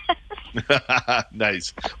do.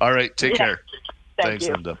 Nice. All right. Take care. Thanks,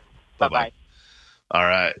 Linda. Bye-bye. All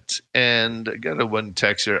right. And I got one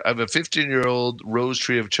text here. I have a 15-year-old rose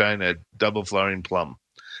tree of China, double flowering plum,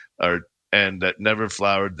 and that never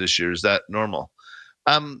flowered this year. Is that normal?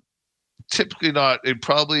 Typically not. It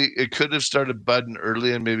could have started budding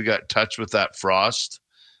early and maybe got touched with that frost.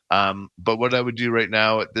 But what I would do right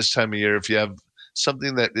now at this time of year, if you have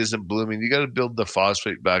something that isn't blooming, you got to build the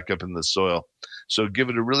phosphate back up in the soil. So give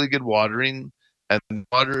it a really good watering, and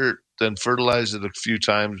then fertilize it a few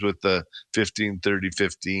times with the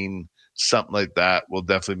 15-30-15, something like that will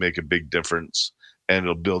definitely make a big difference, and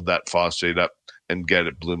it'll build that phosphate up and get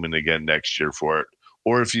it blooming again next year for it.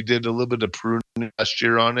 Or if you did a little bit of pruning last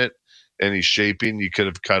year on it, any shaping, you could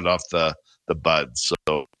have cut off the buds.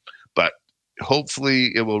 So, but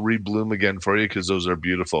hopefully it will rebloom again for you, because those are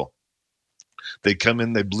beautiful. They come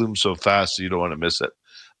in, they bloom so fast, so you don't want to miss it.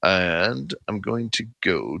 And I'm going to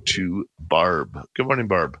go to Barb. Good morning,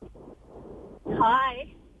 Barb.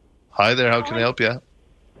 Hi. Hi there. How can I help you?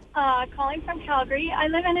 Calling from Calgary. I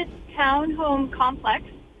live in a townhome complex,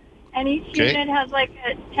 and each unit has like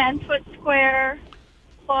a 10-foot square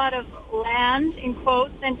plot of land, in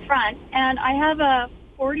quotes, in front. And I have a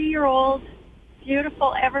 40-year-old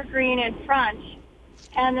beautiful evergreen in front.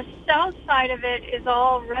 And the south side of it is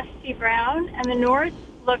all rusty brown, and the north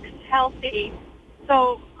looks healthy.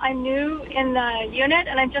 So I'm new in the unit,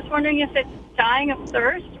 and I'm just wondering if it's dying of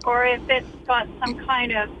thirst or if it's got some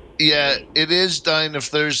kind of... Yeah, it is dying of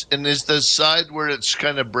thirst. And is the side where it's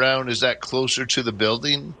kind of brown, is that closer to the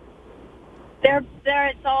building? There,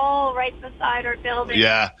 it's all right beside our building.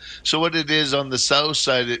 Yeah. So what it is on the south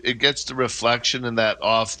side, it gets the reflection and that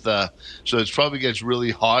off the... So it probably gets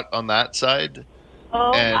really hot on that side.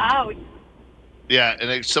 Oh, wow. Yeah, and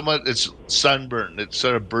it's sunburn. It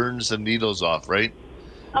sort of burns the needles off, right?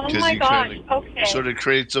 Oh my gosh, okay. Sort of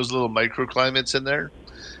creates those little microclimates in there.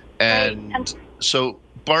 And so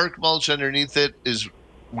bark mulch underneath it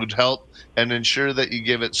would help, and ensure that you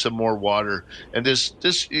give it some more water. And just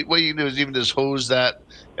what you can do is even just hose that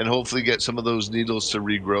and hopefully get some of those needles to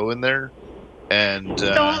regrow in there. And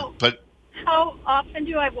but how often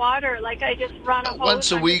do I water? Like I just run a hose?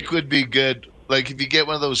 Once a week would be good. Like if you get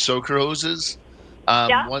one of those soaker hoses,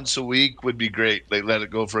 once a week would be great. Like let it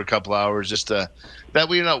go for a couple hours, just to, that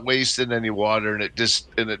way you're not wasting any water, and it just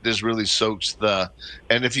really soaks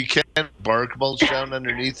and if you can bark mulch down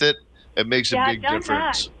underneath it, it makes a big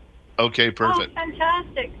difference. That. Okay, perfect. Oh,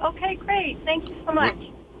 fantastic. Okay, great. Thank you so much.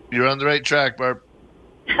 You're on the right track, Barb.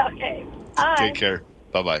 Okay. Bye. Take care.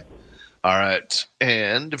 Bye-bye. All right.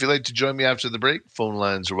 And if you'd like to join me after the break, phone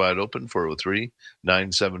lines are wide open,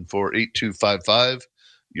 403-974-8255.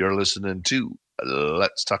 You're listening to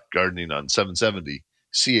Let's Talk Gardening on 770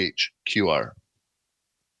 CHQR.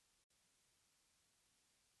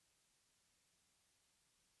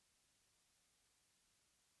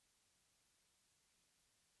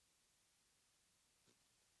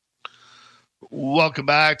 Welcome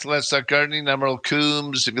back to Let's Talk Gardening. I'm Earl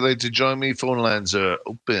Coombs. If you'd like to join me, phone lines are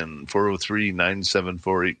open,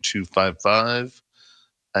 403-974-8255.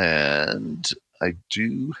 And I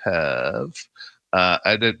do have, I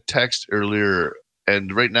had a text earlier,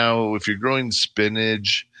 and right now, if you're growing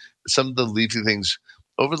spinach, some of the leafy things,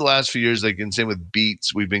 over the last few years, like in same with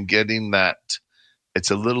beets, we've been getting that,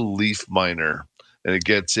 it's a little leaf miner, and it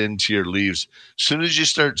gets into your leaves. As soon as you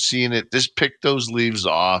start seeing it, just pick those leaves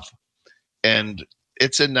off. And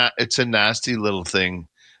it's a nasty little thing.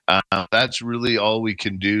 That's really all we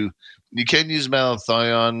can do. You can use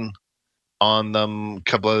malathion on them, a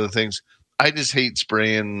couple other things. I just hate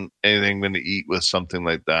spraying anything I'm going to eat with something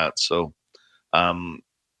like that. So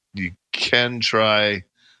you can try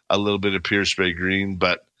a little bit of Pure Spray Green,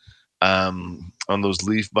 but on those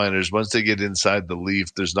leaf miners, once they get inside the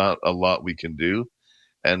leaf, there's not a lot we can do.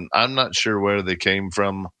 And I'm not sure where they came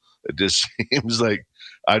from. It just seems like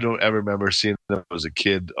I don't ever remember seeing them as a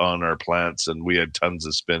kid on our plants, and we had tons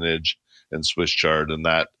of spinach and Swiss chard and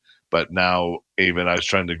that. But now, even I was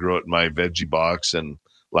trying to grow it in my veggie box, and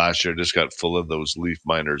last year I just got full of those leaf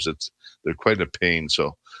miners. They're quite a pain.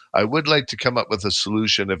 So I would like to come up with a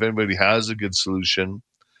solution. If anybody has a good solution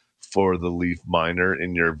for the leaf miner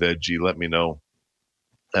in your veggie, let me know.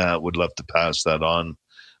 Would love to pass that on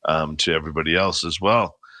to everybody else as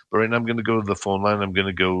well. But right now I'm going to go to the phone line. I'm going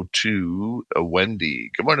to go to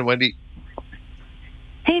Wendy. Good morning, Wendy.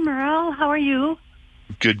 Hey, Merle. How are you?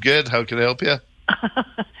 Good. How can I help you?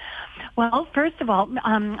 Well, first of all,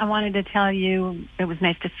 I wanted to tell you it was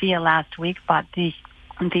nice to see you last week. Bought that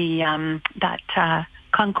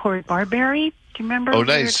Concord barberry. Do you remember? Oh,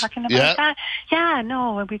 nice. We were talking about that? Yeah,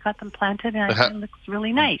 no, we got them planted, and it looks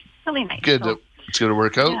really nice. Really nice. Good. So, it's going to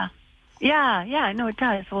work out? Yeah, no, it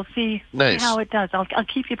does. We'll see how it does. I'll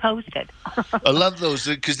keep you posted. I love those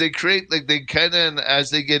because they create, like, they kind of,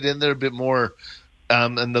 as they get in there a bit more,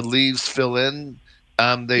 and the leaves fill in,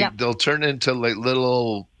 they'll turn into like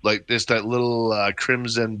little, like this, that little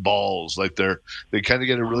crimson balls. Like they kind of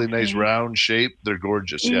get a really nice round shape. They're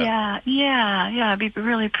gorgeous. Yeah. It'd be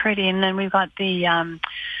really pretty. And then we've got the,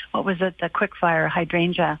 what was it? The Quickfire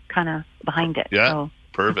hydrangea kind of behind it. Yeah. So,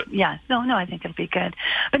 perfect. Yeah. No, I think it'll be good.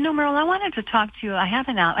 But no, Merle, I wanted to talk to you.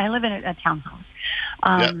 I live in a townhouse.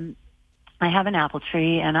 I have an apple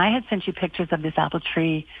tree, and I had sent you pictures of this apple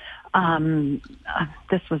tree.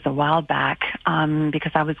 This was a while back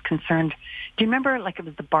because I was concerned. Do you remember, like, it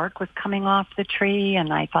was the bark was coming off the tree,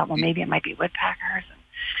 and I thought, well, maybe it might be woodpeckers.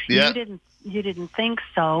 Yeah. You didn't think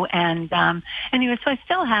so, and anyway, so I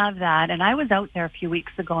still have that. And I was out there a few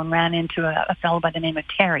weeks ago and ran into a fellow by the name of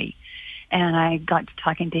Terry. And I got to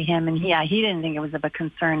talking to him, and he didn't think it was of a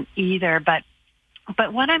concern either. But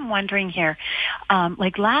what I'm wondering here,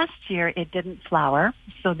 like last year it didn't flower,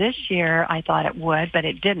 so this year I thought it would, but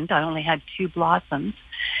it didn't. I only had 2 blossoms,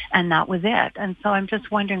 and that was it. And so I'm just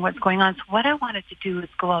wondering what's going on. So what I wanted to do is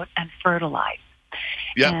go out and fertilize.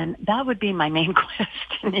 Yeah. And that would be my main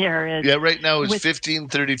question here. Right now it's 15,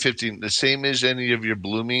 30, 15, the same as any of your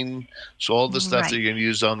blooming. So all the stuff that you're going to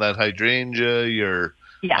use on that hydrangea,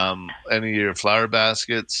 any of your flower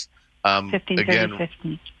baskets. 15, again, 30,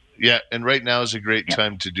 15. Yeah, and right now is a great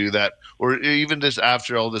time to do that. Or even just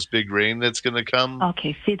after all this big rain that's going to come.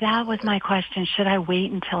 Okay, see, that was my question. Should I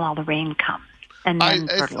wait until all the rain comes? And then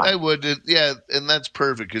I would, and that's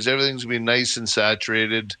perfect because everything's going to be nice and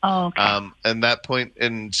saturated. Oh, okay. And that point,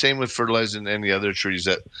 and same with fertilizing any other trees,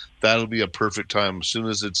 that'll be a perfect time. As soon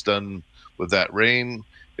as it's done with that rain,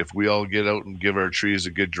 if we all get out and give our trees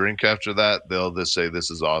a good drink after that, they'll just say,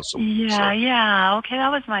 this is awesome. Yeah. Okay,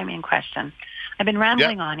 that was my main question. I've been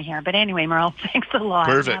rambling on here, but anyway, Merle, thanks a lot.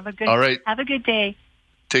 Perfect. All right. Have a good day.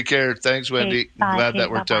 Take care. Thanks, Wendy. Glad that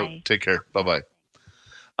worked out. Take care. Bye-bye.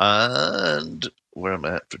 And where I'm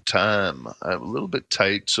at for time. I'm a little bit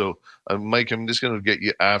tight, so Mike, I'm just going to get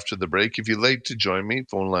you after the break. If you'd like to join me,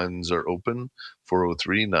 phone lines are open,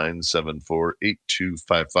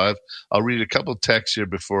 403-974-8255. I'll read a couple texts here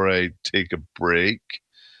before I take a break.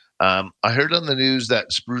 I heard on the news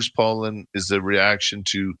that spruce pollen is a reaction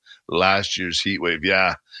to last year's heat wave.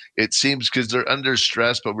 Yeah, it seems because they're under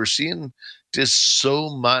stress, but we're seeing just so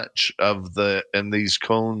much of these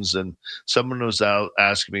cones. And someone was out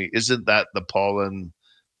asking me, isn't that the pollen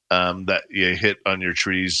that you hit on your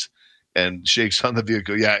trees? And shakes on the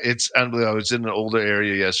vehicle. Yeah, it's unbelievable. I was in an older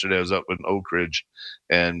area yesterday. I was up in Oak Ridge,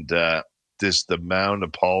 and just the amount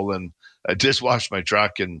of pollen. I just washed my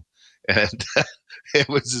truck, and it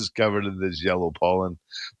was just covered in this yellow pollen.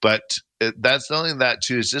 But that's not only that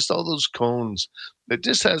too. It's just all those cones. It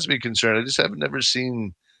just has me concerned. I just have never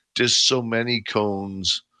seen just so many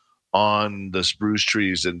cones on the spruce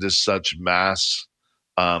trees and just such mass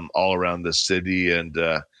all around the city and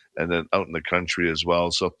then out in the country as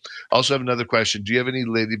well. So I also have another question. Do you have any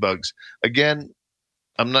ladybugs? Again,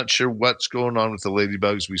 I'm not sure what's going on with the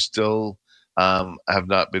ladybugs. We still have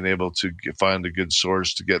not been able to find a good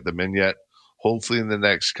source to get them in yet. Hopefully in the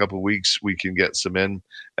next couple of weeks, we can get some in,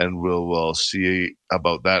 and we'll see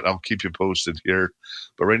about that. I'll keep you posted here.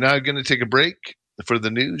 But right now, I'm going to take a break for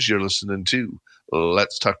the news. You're listening to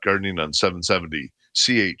Let's Talk Gardening on 770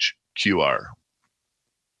 CHQR.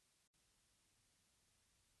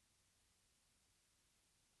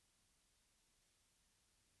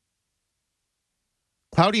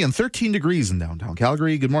 Cloudy and 13 degrees in downtown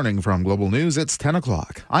Calgary. Good morning from Global News. It's 10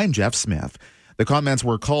 o'clock. I'm Jeff Smith. The comments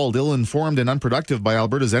were called ill-informed and unproductive by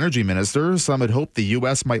Alberta's energy minister. Some had hoped the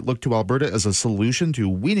U.S. might look to Alberta as a solution to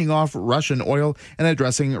weaning off Russian oil and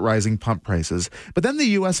addressing rising pump prices. But then the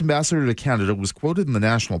U.S. ambassador to Canada was quoted in the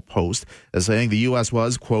National Post as saying the U.S.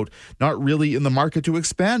 was, quote, not really in the market to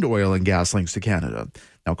expand oil and gas links to Canada.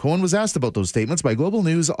 Now, Cohen was asked about those statements by Global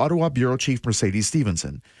News Ottawa Bureau Chief Mercedes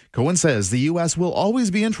Stevenson. Cohen says the U.S. will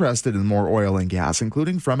always be interested in more oil and gas,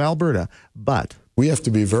 including from Alberta, but we have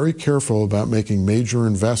to be very careful about making major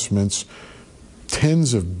investments,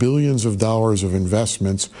 tens of billions of dollars of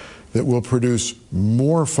investments that will produce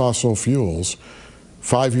more fossil fuels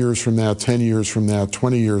 5 years from now, 10 years from now,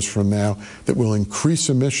 20 years from now, that will increase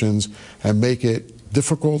emissions and make it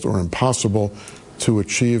difficult or impossible to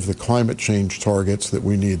achieve the climate change targets that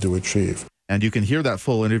we need to achieve. And you can hear that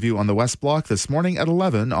full interview on the West Block this morning at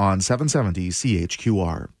 11 on 770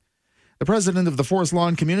 CHQR. The president of the Forest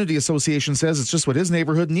Lawn Community Association says it's just what his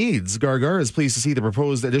neighborhood needs. Gargar is pleased to see the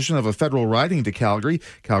proposed addition of a federal riding to Calgary.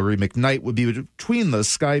 Calgary-McKnight would be between the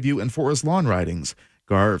Skyview and Forest Lawn ridings.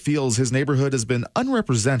 Gar feels his neighborhood has been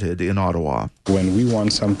unrepresented in Ottawa. When we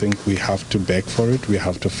want something, we have to beg for it, we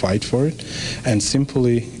have to fight for it, and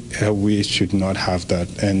simply we should not have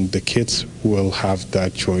that, and the kids will have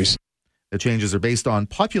that choice. The changes are based on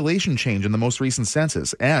population change in the most recent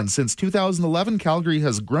census, and since 2011, Calgary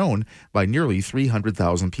has grown by nearly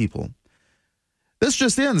 300,000 people. This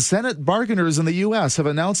just in, Senate bargainers in the U.S. have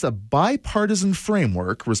announced a bipartisan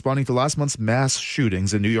framework responding to last month's mass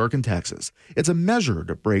shootings in New York and Texas. It's a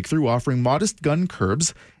measured breakthrough offering modest gun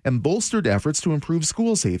curbs and bolstered efforts to improve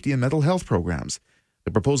school safety and mental health programs.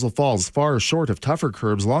 The proposal falls far short of tougher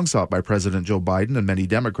curbs long sought by President Joe Biden and many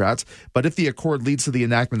Democrats, but if the accord leads to the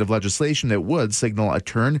enactment of legislation, it would signal a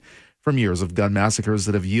turn from years of gun massacres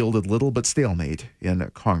that have yielded little but stalemate in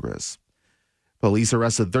Congress. Police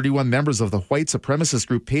arrested 31 members of the white supremacist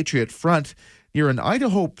group Patriot Front near an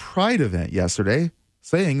Idaho Pride event yesterday,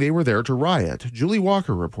 saying they were there to riot. Julie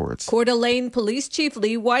Walker reports. Coeur d'Alene Police Chief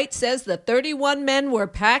Lee White says the 31 men were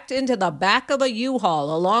packed into the back of a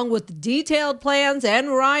U-Haul, along with detailed plans and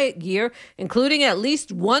riot gear, including at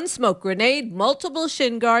least one smoke grenade, multiple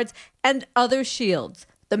shin guards, and other shields.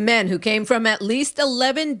 The men, who came from at least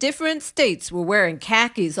 11 different states, were wearing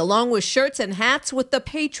khakis along with shirts and hats with the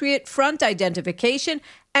Patriot Front identification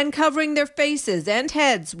and covering their faces and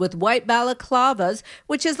heads with white balaclavas,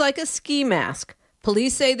 which is like a ski mask.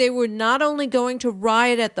 Police say they were not only going to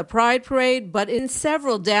riot at the Pride Parade, but in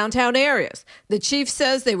several downtown areas. The chief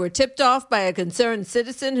says they were tipped off by a concerned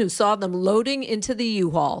citizen who saw them loading into the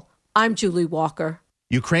U-Haul. I'm Julie Walker.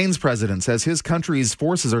 Ukraine's president says his country's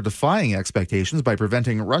forces are defying expectations by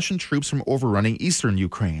preventing Russian troops from overrunning eastern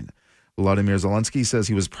Ukraine. Volodymyr Zelensky says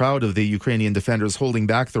he was proud of the Ukrainian defenders holding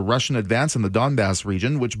back the Russian advance in the Donbas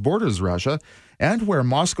region, which borders Russia, and where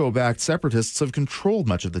Moscow-backed separatists have controlled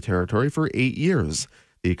much of the territory for 8 years.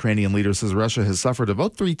 The Ukrainian leader says Russia has suffered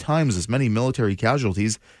about 3 times as many military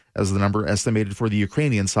casualties as the number estimated for the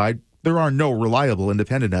Ukrainian side. There are no reliable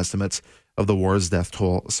independent estimates of the war's death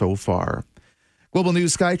toll so far. Global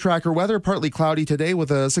News Sky Tracker weather, partly cloudy today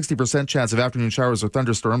with a 60% chance of afternoon showers or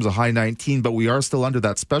thunderstorms, a high 19, but we are still under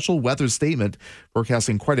that special weather statement,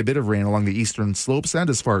 forecasting quite a bit of rain along the eastern slopes and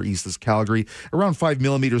as far east as Calgary. Around 5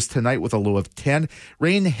 millimeters tonight with a low of 10.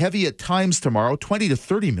 Rain heavy at times tomorrow, 20 to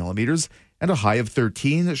 30 millimeters, and a high of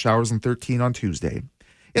 13. Showers and 13 on Tuesday.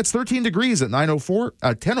 It's 13 degrees at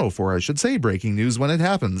 10:04, I should say. Breaking news when it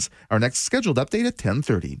happens. Our next scheduled update at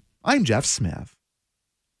 10:30. I'm Jeff Smith.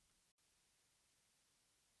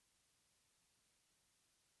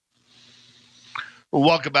 Well,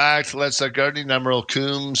 welcome back to Let's Talk Gardening. I'm Earl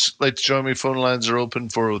Coombs. Let's join me. Phone lines are open,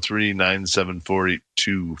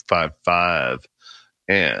 403-974-8255.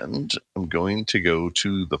 And I'm going to go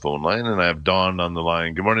to the phone line, and I have Don on the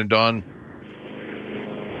line. Good morning, Don.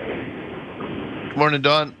 Good morning,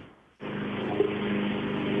 Don.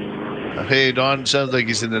 Hey, Don. Sounds like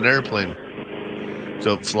he's in an airplane.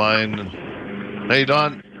 So flying. Hey,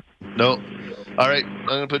 Don. No. All right. I'm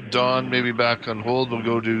going to put Don maybe back on hold. We'll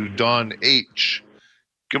go to Don H.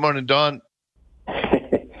 Good morning, Don. How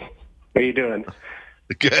are you doing?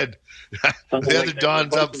 Good. The other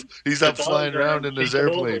Don's up. He's up flying around in his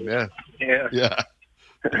airplane. Yeah.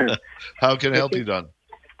 How can I help you, Don?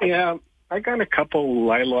 Yeah, I got a couple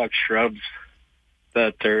lilac shrubs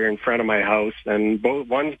that are in front of my house, and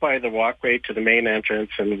one's by the walkway to the main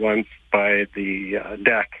entrance, and one's by the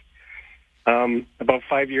deck. About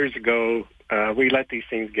 5 years ago, we let these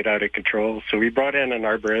things get out of control, so we brought in an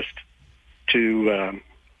arborist to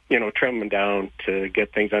trim them down to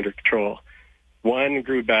get things under control. One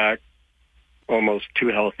grew back almost too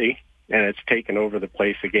healthy, and it's taken over the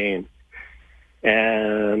place again.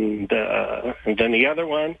 And then the other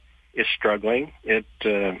one is struggling. It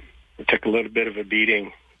took a little bit of a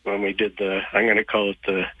beating when we did I'm going to call it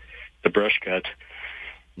the brush cut.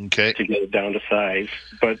 Okay. To get it down to size.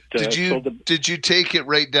 But did you take it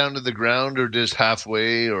right down to the ground or just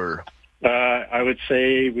halfway or? I would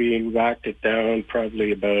say we whacked it down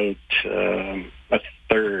probably about a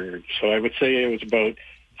third. So I would say it was about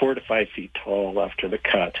 4 to 5 feet tall after the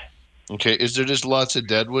cut. Okay. Is there just lots of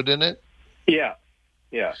deadwood in it? Yeah.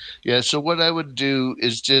 Yeah. So what I would do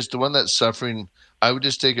is just the one that's suffering, I would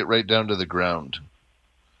just take it right down to the ground.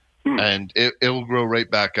 And it will grow right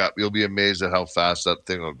back up. You'll be amazed at how fast that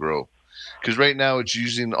thing will grow. Because right now it's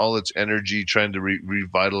using all its energy trying to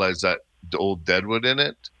revitalize the old deadwood in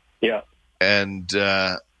it. Yeah. And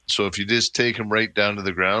so if you just take them right down to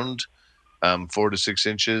the ground, 4 to 6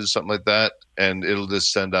 inches, something like that, and it'll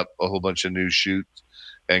just send up a whole bunch of new shoots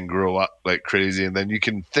and grow up like crazy. And then you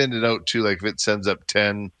can thin it out too. Like if it sends up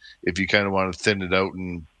 10, if you kind of want to thin it out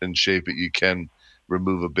and shape it, you can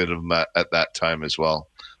remove a bit of them at that time as well.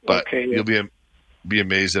 But you'll be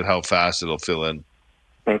amazed at how fast it'll fill in.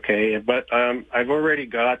 Okay, but I've already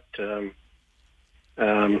got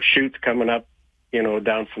shoots coming up,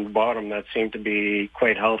 down from the bottom that seem to be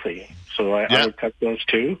quite healthy. So I would cut those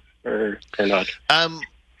too, or not?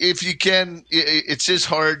 If you can, it's just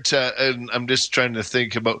hard to, and I'm just trying to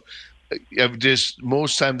think about,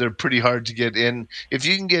 most time they're pretty hard to get in. If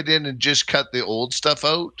you can get in and just cut the old stuff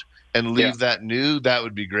out and leave that new, that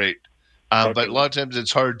would be great. But a lot of times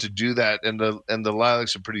it's hard to do that, and the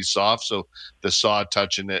lilacs are pretty soft, so the saw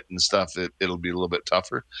touching it and stuff, it'll be a little bit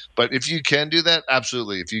tougher. But if you can do that,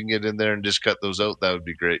 absolutely. If you can get in there and just cut those out, that would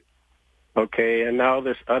be great. Okay, and now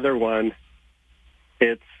this other one,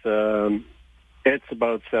 it's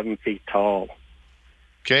about 7 feet tall.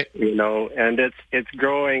 Okay. And it's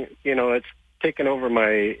growing. It's taken over my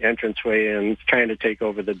entranceway and it's trying to take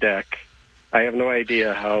over the deck. I have no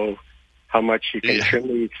idea how much you can trim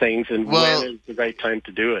these things and when is the right time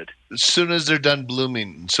to do it. As soon as they're done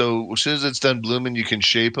blooming. So as soon as it's done blooming, you can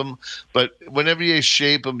shape them. But whenever you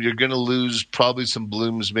shape them, you're going to lose probably some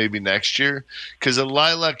blooms maybe next year because a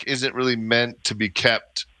lilac isn't really meant to be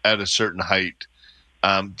kept at a certain height.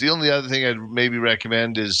 The only other thing I'd maybe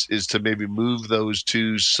recommend is to maybe move those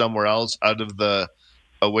two somewhere else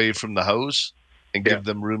away from the house and give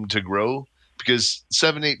them room to grow. Because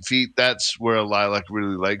 7-8 feet, that's where a lilac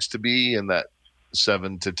really likes to be, in that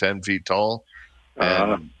 7 to 10 feet tall.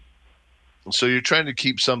 And so you're trying to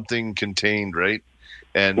keep something contained, right?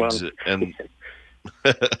 And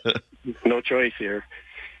no choice here.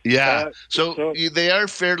 Yeah. So they are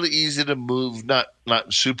fairly easy to move, not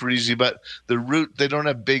super easy, but the root, they don't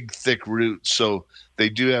have big, thick roots. So they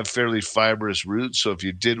do have fairly fibrous roots. So if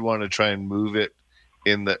you did want to try and move it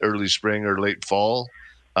in the early spring or late fall,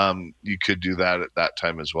 you could do that at that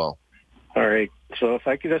time as well. All right. So if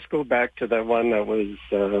I could just go back to that one that was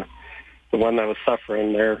the one that was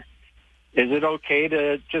suffering there, is it okay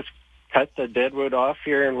to just cut the deadwood off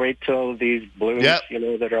here and wait till these blooms,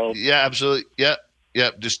 that are all... Yeah, absolutely. Yeah.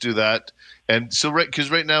 just do that. And so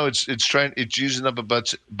because right now it's using up a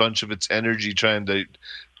bunch of its energy trying to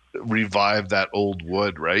revive that old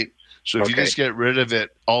wood, right? So if you just get rid of it,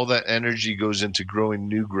 all that energy goes into growing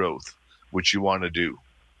new growth, which you want to do.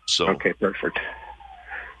 So okay, perfect.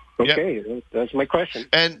 Okay, that's my question.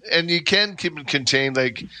 And you can keep it contained,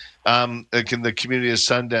 like in the community of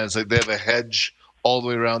Sundance, like they have a hedge all the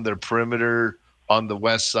way around their perimeter on the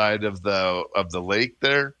west side of the lake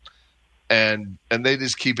there, and they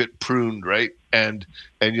just keep it pruned, right? And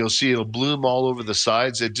you'll see it'll bloom all over the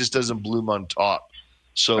sides. It just doesn't bloom on top.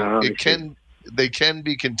 So they can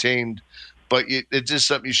be contained, but it's just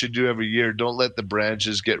something you should do every year. Don't let the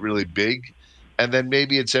branches get really big. And then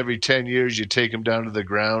maybe it's every 10 years you take them down to the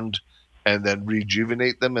ground and then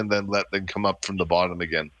rejuvenate them and then let them come up from the bottom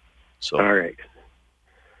again. So all right.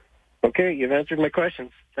 Okay, you've answered my questions.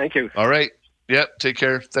 Thank you. All right. Yep. Take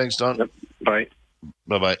care. Thanks, Don. Yep. Bye.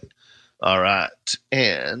 Bye-bye. All right.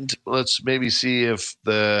 And let's maybe see if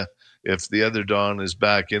the other Don is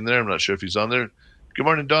back in there. I'm not sure if he's on there. Good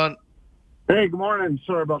morning, Don. Hey, good morning.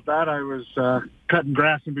 Sorry about that. I was cutting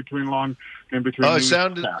grass in between. Oh, it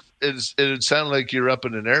sounded like you're up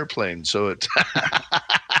in an airplane. So it.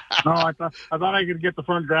 No, I thought I could get the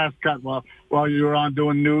front grass cut while you were on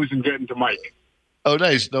doing news and getting to Mike. Oh,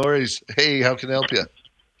 nice. No worries. Hey, how can I help you?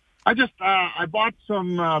 I just I bought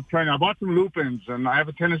some lupins, and I have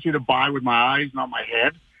a tendency to buy with my eyes, not my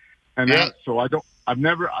head. And so I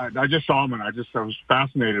just saw them, and I was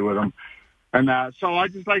fascinated with them. And so I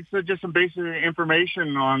just like to just some basic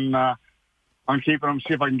information on keeping them,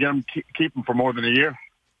 see if I can get them keep them for more than a year.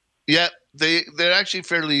 Yeah, they're actually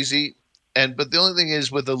fairly easy, but the only thing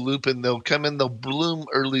is with a lupin, they'll bloom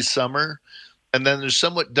early summer, and then they're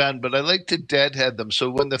somewhat done. But I like to deadhead them, so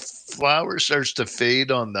when the flower starts to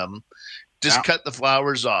fade on them, just cut the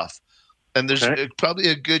flowers off, and there's probably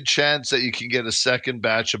a good chance that you can get a second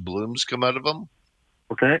batch of blooms come out of them.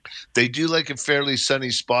 Okay. They do like a fairly sunny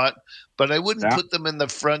spot, but I wouldn't put them in the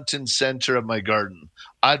front and center of my garden.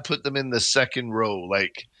 I'd put them in the second row,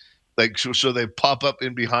 like so they pop up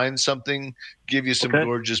in behind something, give you some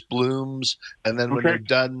gorgeous blooms, and then when they're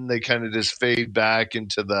done, they kind of just fade back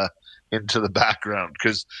into the background.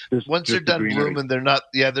 Because once they're done blooming, they're not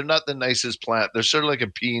the nicest plant. They're sort of like a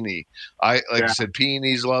peony. I said,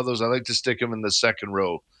 peonies, a lot of those, I like to stick them in the second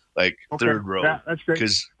row. Third row. Yeah, that's great.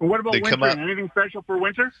 Well, what about winter? Anything special for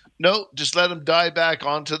winter? No, just let them die back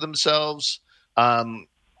onto themselves.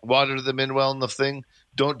 Water them in well in the thing.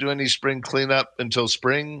 Don't do any spring cleanup until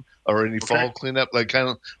spring or any fall cleanup. Like kind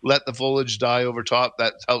of let the foliage die over top.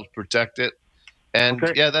 That helps protect it. And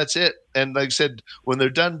that's it. And like I said, when they're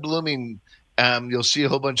done blooming, you'll see a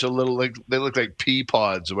whole bunch of little, they look like pea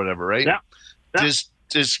pods or whatever, right? Yeah.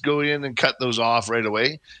 Just go in and cut those off right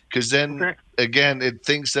away, because then again it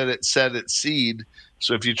thinks that it set its seed.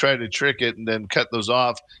 So if you try to trick it and then cut those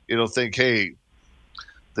off, it'll think, hey,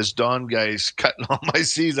 this Don guy's cutting all my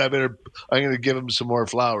seeds. I'm going to give him some more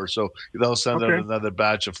flowers. So they'll send out another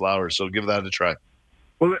batch of flowers. So give that a try.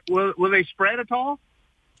 Will they spread at all?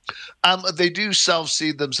 They do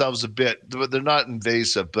self-seed themselves a bit, but they're not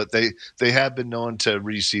invasive. But they have been known to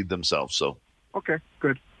reseed themselves. So okay,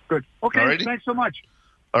 good. Okay, alrighty. Thanks so much.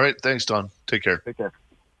 All right. Thanks, Don. Take care. Take care.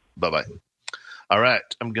 Bye-bye. All right.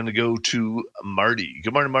 I'm going to go to Marty.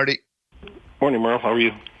 Good morning, Marty. Morning, Merle. How are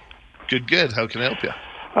you? Good. How can I help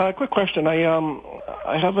you? Quick question.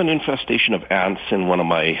 I have an infestation of ants in one of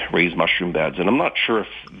my raised mushroom beds, and I'm not sure if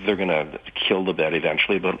they're going to kill the bed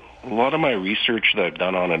eventually, but a lot of my research that I've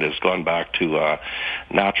done on it has gone back to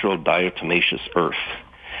natural diatomaceous earth.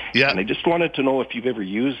 Yeah. And I just wanted to know if you've ever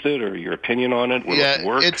used it or your opinion on it. Will it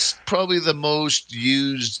work? It's probably the most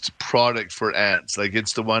used product for ants. Like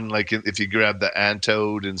it's the one, like if you grab the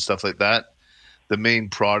Antode and stuff like that, the main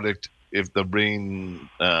product, if the main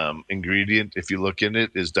ingredient, if you look in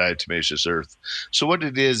it, is diatomaceous earth. So what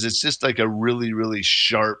it is, it's just like a really, really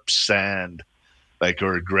sharp sand,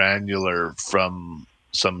 or granular from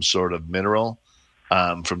some sort of mineral.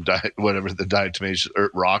 From whatever the diatomaceous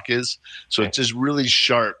rock is. So it's just really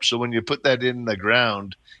sharp. So when you put that in the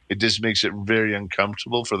ground, it just makes it very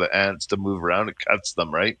uncomfortable for the ants to move around. It cuts them,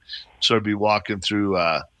 right? So I'd be walking through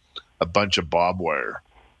a bunch of barbed wire.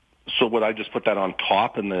 So would I just put that on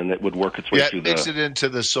top and then it would work its way through mix it into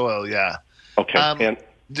the soil, yeah. Okay. And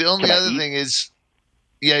the only other thing is,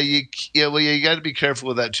 you got to be careful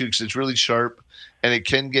with that too, because it's really sharp and it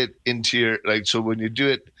can get into your, so when you do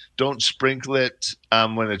it, don't sprinkle it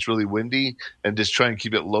when it's really windy, and just try and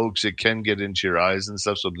keep it low because it can get into your eyes and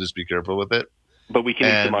stuff. So just be careful with it. But we can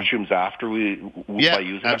eat the mushrooms after by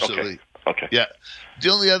using absolutely. it? Okay. Yeah.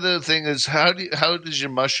 The only other thing is how does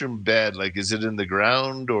your mushroom bed, is it in the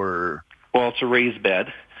ground or? Well, it's a raised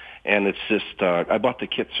bed. And it's just, I bought the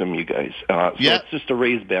kits from you guys. So it's just a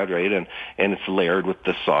raised bed, right? And it's layered with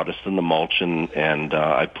the sawdust and the mulch, and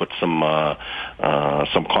I put some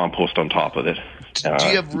compost on top of it. Do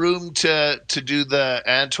you have room to do the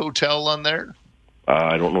ant hotel on there?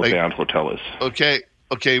 I don't know what the ant hotel is.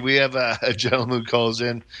 Okay, we have a gentleman who calls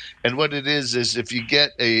in, and what it is if you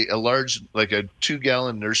get a large, like a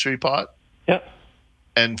 2-gallon nursery pot,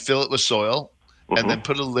 and fill it with soil, and then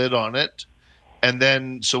put a lid on it. And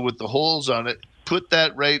then, so with the holes on it, put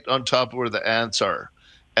that right on top of where the ants are.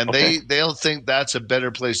 And they'll think that's a better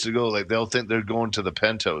place to go. Like, they'll think they're going to the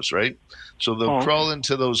penthouse, right? So they'll crawl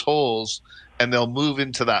into those holes, and they'll move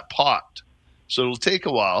into that pot. So it'll take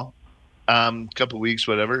a while, a couple of weeks,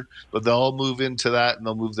 whatever. But they'll all move into that, and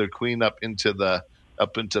they'll move their queen up into the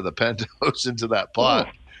penthouse, into that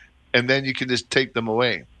pot. And then you can just take them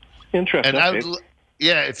away. Interesting. And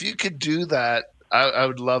if you could do that, I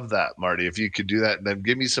would love that, Marty, if you could do that, and then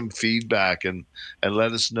give me some feedback and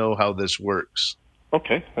let us know how this works.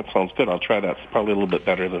 Okay, that sounds good. I'll try that. It's probably a little bit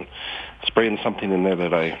better than spraying something in there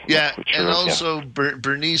that I... Yeah, and also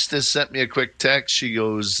Bernice just sent me a quick text. She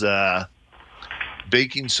goes,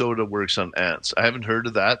 baking soda works on ants. I haven't heard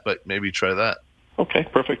of that, but maybe try that. Okay,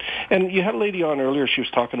 perfect. And you had a lady on earlier. She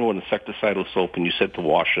was talking about insecticidal soap, and you said to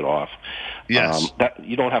wash it off. Yes.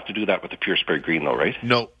 You don't have to do that with the Pure Spray Green, though, right?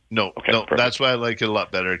 No. Okay, perfect. That's why I like it a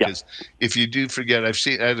lot better, because if you do forget, I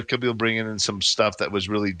had a couple people bringing in some stuff that was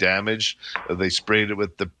really damaged. They sprayed it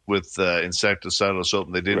with insecticidal soap,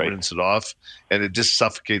 and they didn't rinse it off, and it just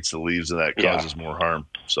suffocates the leaves, and that causes more harm.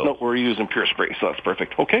 So no, we're using Pure Spray, so that's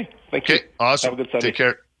perfect. Okay, thank you. Okay, awesome. Have a good Sunday. Take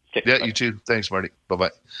care. Okay, bye. You too. Thanks, Marty.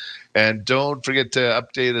 Bye-bye. And don't forget to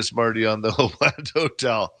update us, Marty, on the Homeland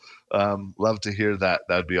Hotel. Love to hear that.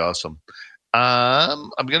 That'd be awesome. I'm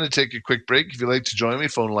going to take a quick break. If you'd like to join me,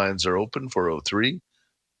 phone lines are open,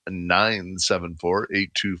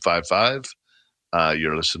 403-974-8255.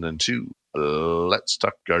 You're listening to Let's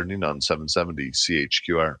Talk Gardening on 770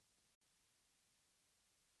 CHQR.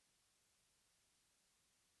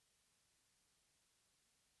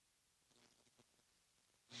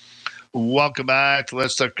 Welcome back to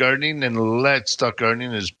Let's Talk Gardening, and Let's Talk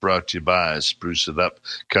Gardening is brought to you by Spruce It Up,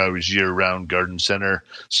 Calgary's year-round garden center.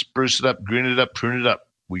 Spruce it up, green it up, prune it up.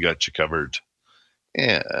 We got you covered.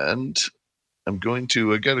 And I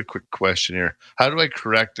got a quick question here. How do I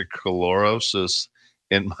correct the chlorosis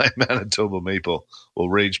in my Manitoba maple? Will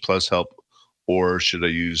Rage Plus help, or should I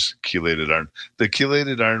use chelated iron? The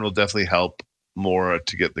chelated iron will definitely help more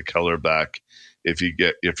to get the color back. If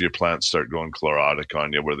your plants start going chlorotic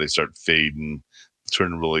on you, where they start fading,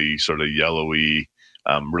 turn really sort of yellowy,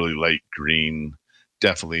 really light green,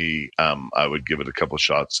 definitely I would give it a couple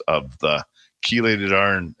shots of the chelated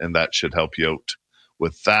iron, and that should help you out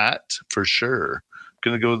with that for sure. I'm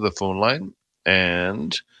going to go to the phone line,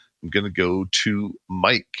 and I'm going to go to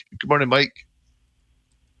Mike. Good morning, Mike.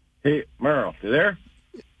 Hey, Merle, you there?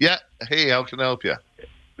 Yeah. Hey, how can I help you?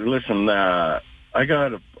 Listen, I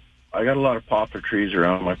got a lot of poplar trees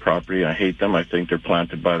around my property. I hate them. I think they're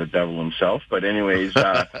planted by the devil himself. But anyways,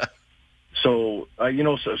 so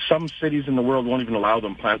some cities in the world won't even allow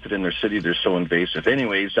them planted in their city. They're so invasive.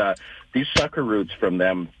 Anyways, these sucker roots from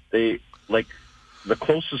them, they like the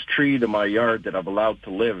closest tree to my yard that I've allowed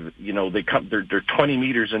to live. They're 20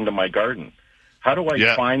 meters into my garden. How do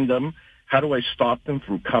I find them? How do I stop them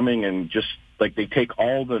from coming and just like they take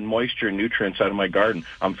all the moisture and nutrients out of my garden?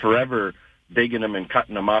 I'm forever digging them and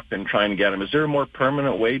cutting them up and trying to get them. Is there a more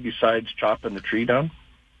permanent way besides chopping the tree down?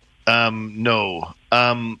 No.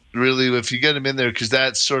 Really, if you get them in there, because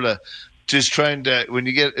that's sort of just trying to, when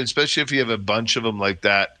you get, especially if you have a bunch of them like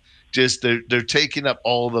that, just they're taking up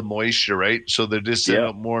all the moisture, right? So they're just sending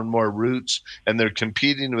up more and more roots, and they're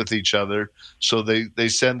competing with each other. So they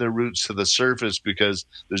send their roots to the surface because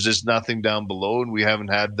there's just nothing down below, and we haven't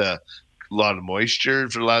had a lot of moisture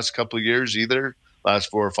for the last couple of years either.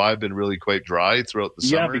 Last 4 or 5 been really quite dry throughout the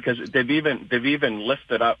summer. Yeah, because they've even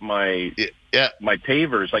lifted up my my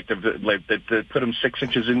pavers, like they put them 6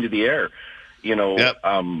 inches into the air,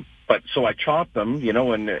 But so I chop them,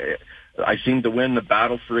 and I seem to win the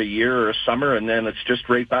battle for a year or a summer, and then it's just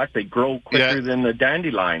right back. They grow quicker than the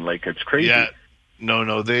dandelion, like it's crazy. Yeah. No.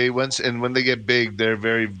 When they get big, they're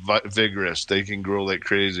very vigorous. They can grow like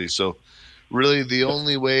crazy. So, really, the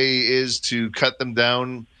only way is to cut them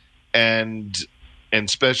down and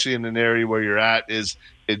especially in an area where you're at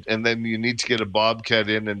and then you need to get a bobcat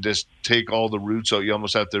in and just take all the roots out. You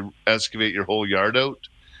almost have to excavate your whole yard out,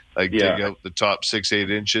 like dig out the top 6-8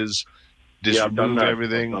 inches, just remove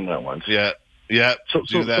everything. I've done that once. Yeah.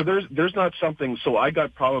 So there's not something. So I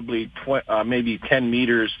got probably maybe 10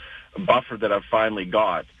 meters buffer that I've finally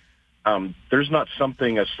got. there's not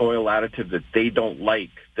something, a soil additive that they don't like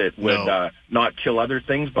that would not kill other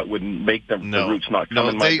things, but would make the roots not come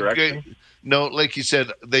in my direction? No, like you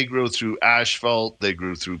said, they grow through asphalt, they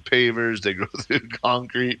grow through pavers, they grow through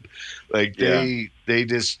concrete. Like they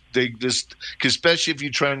just, cause especially if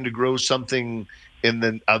you're trying to grow something in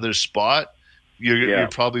the other spot, you're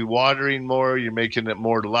probably watering more, you're making it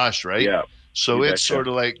more lush, right? Yeah. So it's sort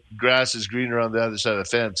of like grass is greener on the other side of the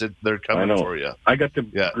fence. They're coming for you. I got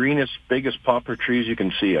the greenest, biggest poplar trees you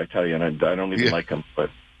can see, I tell you, and I don't even like them, but.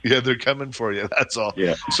 Yeah, they're coming for you. That's all.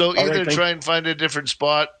 Yeah. So either try and find a different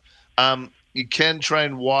spot. You can try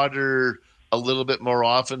and water a little bit more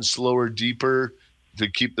often, slower, deeper, to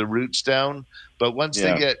keep the roots down. But once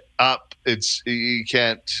they get up, you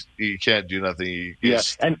can't do nothing.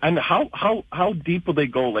 And how deep will they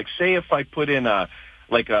go? Like, say if I put in I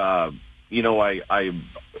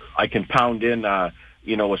can pound in a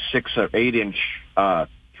 6 or 8 inch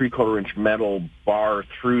 3/4 inch metal bar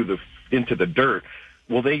into the dirt.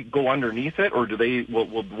 Will they go underneath it, or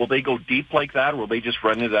will they go deep like that, or will they just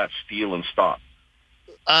run into that steel and stop?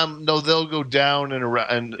 No, they'll go down and around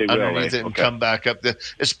and underneath it and come back up there.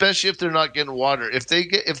 Especially if they're not getting water. If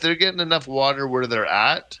they're getting enough water where they're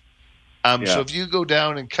at. So if you go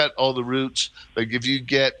down and cut all the roots, like if you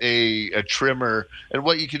get a trimmer, and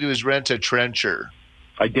what you can do is rent a trencher.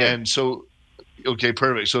 I did. And so, okay,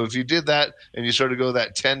 perfect. So if you did that and you sort of go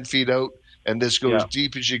that 10 feet out, and this goes as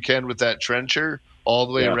deep as you can with that trencher all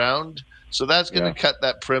the way around, so that's going to cut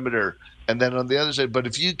that perimeter. And then on the other side, but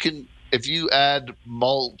if you add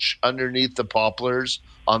mulch underneath the poplars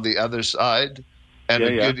on the other side and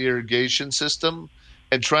a good irrigation system,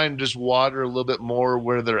 and try and just water a little bit more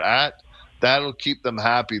where they're at, that'll keep them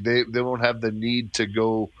happy. They won't have the need to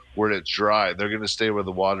go where it's dry. They're going to stay where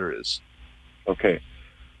the water is. Okay.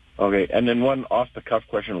 And then one off-the-cuff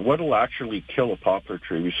question. What will actually kill a poplar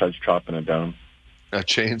tree besides chopping it down? A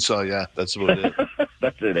chainsaw, yeah. That's what it is.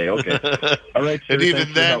 That's it, eh? Okay. All right. Sir, and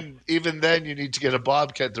even then, you need to get a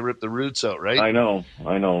bobcat to rip the roots out, right? I know.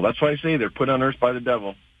 That's why I say they're put on earth by the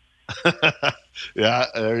devil. Yeah,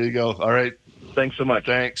 there you go. All right. Thanks so much.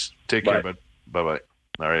 Thanks. Take care, bud. Bye-bye.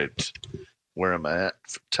 All right. Where am I at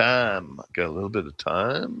for time? Got a little bit of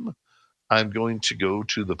time. I'm going to go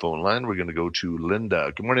to the phone line. We're going to go to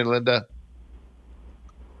Linda. Good morning, Linda.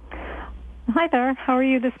 Hi there. How are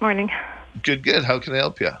you this morning? Good. How can I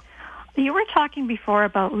help you? You were talking before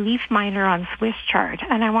about leaf miner on Swiss chard,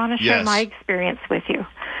 and I want to share my experience with you.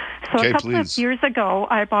 So a couple of years ago,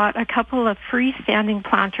 I bought a couple of freestanding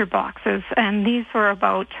planter boxes, and these were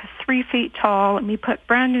about 3 feet tall, and we put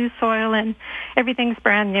brand new soil in. Everything's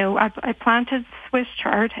brand new. I planted Swiss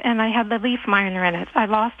chard, and I had the leaf miner in it. I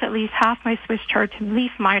lost at least half my Swiss chard to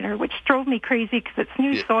leaf miner, which drove me crazy because it's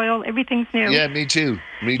new soil. Everything's new. Yeah, me too.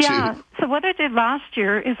 Yeah, so what I did last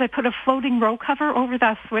year is I put a floating row cover over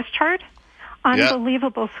that Swiss chard.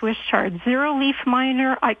 Unbelievable Swiss chard. 0 leaf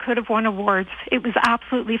miner. I could have won awards. It was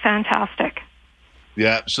absolutely fantastic.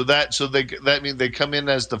 Yeah, so that means they come in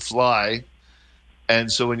as the fly,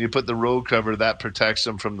 and so when you put the row cover, that protects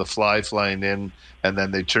them from the fly flying in, and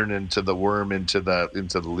then they turn into the worm into the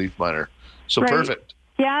leaf miner. So perfect.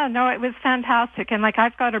 Yeah, no, it was fantastic. And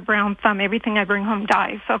I've got a brown thumb. Everything I bring home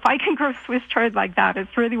dies. So if I can grow Swiss chard like that,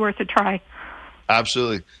 it's really worth a try.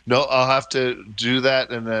 Absolutely. No, I'll have to do that,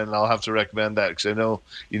 and then I'll have to recommend that because I know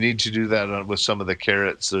you need to do that with some of the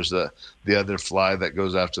carrots. There's the other fly that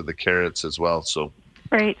goes after the carrots as well. So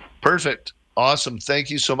great. Perfect. Awesome. Thank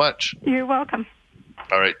you so much. You're welcome.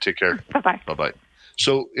 All right. Take care. Bye-bye. Bye-bye.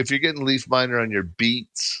 So if you're getting leaf miner on your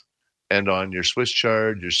beets and on your Swiss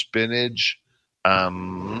chard, your spinach,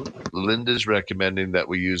 Linda's recommending that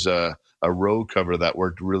we use a row cover that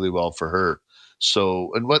worked really well for her. So,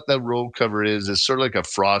 and what that roll cover is sort of like a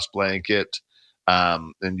frost blanket,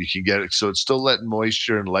 and you can get it. So it's still letting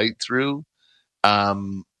moisture and light through,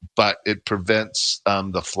 but it prevents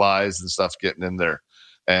the flies and stuff getting in there.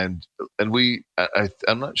 And I'm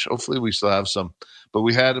not sure. Hopefully, we still have some, but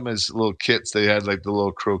we had them as little kits. They had like the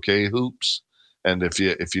little croquet hoops, and if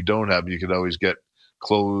you don't have them, you can always get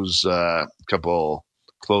couple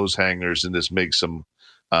clothes hangers and just make some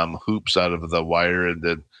hoops out of the wire, and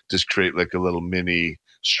then just create like a little mini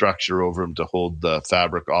structure over them to hold the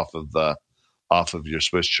fabric off of your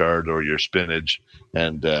Swiss chard or your spinach,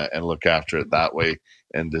 and look after it that way,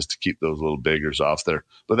 and just to keep those little beggars off there.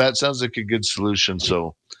 But that sounds like a good solution.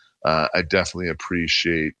 So I definitely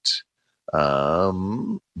appreciate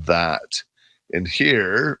that. And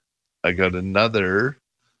here I got another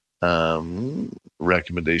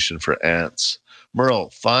recommendation for ants. Merle,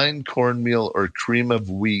 fine cornmeal or cream of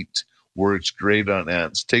wheat works great on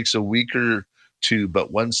ants. Takes a week or two,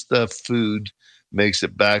 but once the food makes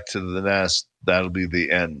it back to the nest, that'll be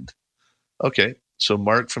the end. Okay, so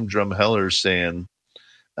Mark from Drumheller is saying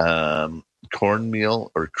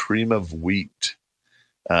cornmeal or cream of wheat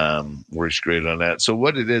works great on that. So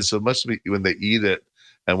what it is, so it must be when they eat it,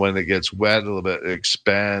 and when it gets wet a little bit, it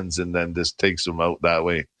expands and then just takes them out that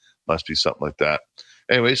way. Must be something like that.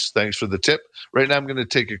 Anyways, thanks for the tip. Right now, I'm going to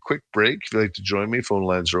take a quick break. If you'd like to join me, phone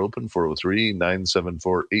lines are open,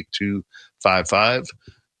 403-974-8255.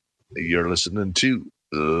 You're listening to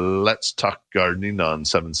Let's Talk Gardening on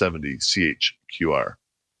 770 CHQR.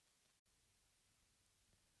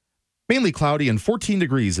 Mainly cloudy and 14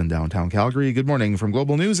 degrees in downtown Calgary. Good morning from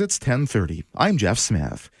Global News. It's 10:30. I'm Jeff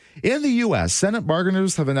Smith. In the U.S., Senate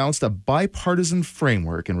bargainers have announced a bipartisan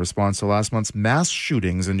framework in response to last month's mass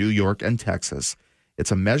shootings in New York and Texas.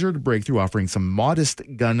 It's a measured breakthrough offering some modest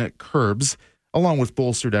gun curbs, along with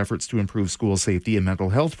bolstered efforts to improve school safety and mental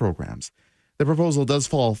health programs. The proposal does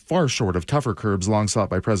fall far short of tougher curbs long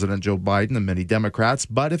sought by President Joe Biden and many Democrats,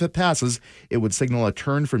 but if it passes, it would signal a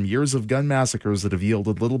turn from years of gun massacres that have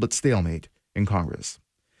yielded little but stalemate in Congress.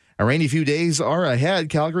 A rainy few days are ahead.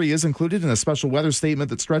 Calgary is included in a special weather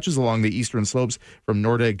statement that stretches along the eastern slopes from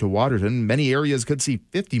Nordegg to Waterton. Many areas could see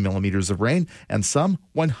 50 millimeters of rain and some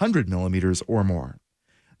 100 millimeters or more.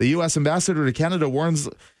 The U.S. ambassador to Canada warns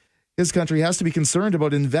his country has to be concerned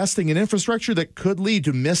about investing in infrastructure that could lead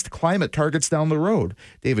to missed climate targets down the road.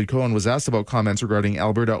 David Cohen was asked about comments regarding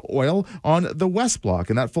Alberta Oil on the West Block,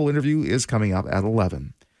 and that full interview is coming up at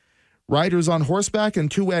 11. Riders on horseback and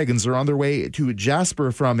two wagons are on their way to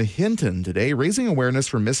Jasper from Hinton today, raising awareness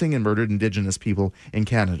for missing and murdered Indigenous people in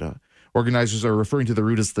Canada. Organizers are referring to the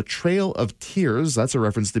route as the Trail of Tears. That's a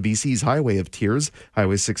reference to BC's Highway of Tears,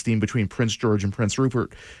 Highway 16 between Prince George and Prince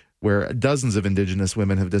Rupert, where dozens of Indigenous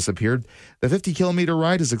women have disappeared. The 50-kilometer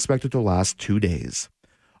ride is expected to last 2 days.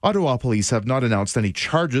 Ottawa police have not announced any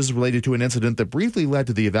charges related to an incident that briefly led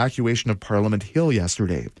to the evacuation of Parliament Hill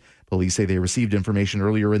yesterday. Police say they received information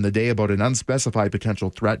earlier in the day about an unspecified potential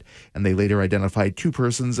threat, and they later identified 2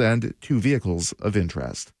 persons and 2 vehicles of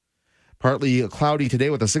interest. Partly cloudy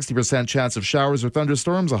today with a 60% chance of showers or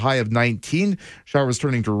thunderstorms, a high of 19. Showers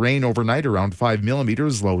turning to rain overnight around 5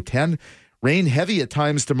 millimeters, low 10. Rain heavy at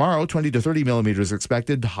times tomorrow, 20 to 30 millimeters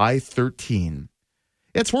expected, high 13.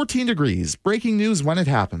 It's 14 degrees. Breaking news when it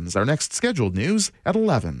happens. Our next scheduled news at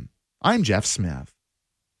 11. I'm Jeff Smith.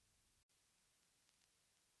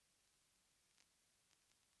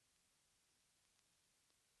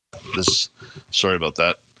 Sorry about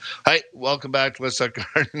that. Hi, welcome back to Let's Talk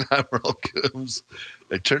Gardening. I'm Merle Coombs.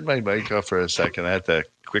 I turned my mic off for a second. I had a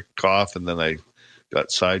quick cough and then I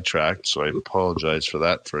got sidetracked, so I apologize for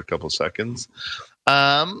that for a couple seconds.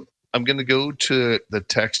 I'm going to go to the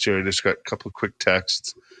text here. I just got a couple of quick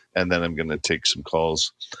texts, and then I'm going to take some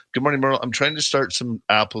calls. Good morning, Merle. I'm trying to start some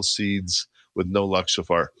apple seeds with no luck so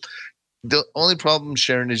far. The only problem,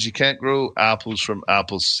 Sharon, is you can't grow apples from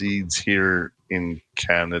apple seeds here in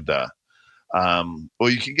Canada. Well,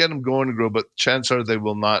 you can get them going to grow, but chances are they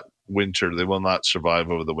will not winter. They will not survive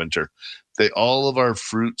over the winter. All of our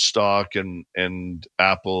fruit stock and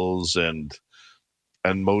apples and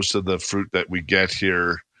most of the fruit that we get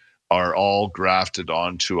here are all grafted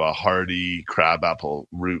onto a hardy crabapple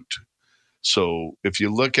root. So if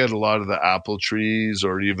you look at a lot of the apple trees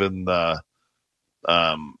or even the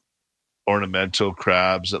ornamental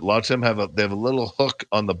crabs, a lot of them they have a little hook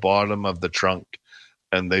on the bottom of the trunk,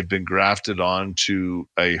 and they've been grafted onto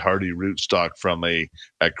a hardy rootstock from a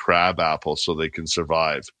crab apple so they can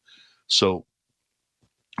survive. So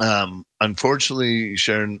unfortunately,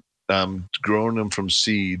 Sharon, growing them from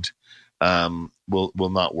seed will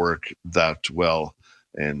not work that well.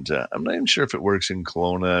 And I'm not even sure if it works in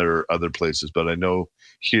Kelowna or other places, but I know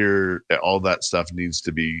here all that stuff needs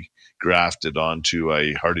to be grafted onto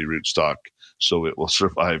a hardy rootstock so it will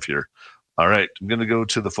survive here. All right, I'm going to go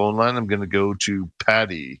to the phone line. I'm going to go to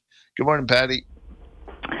Patty. Good morning, Patty.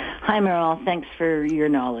 Hi, Merle. Thanks for your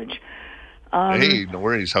knowledge. Hey, no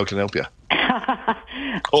worries. How can I help you?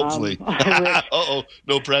 Hopefully. Uh-oh,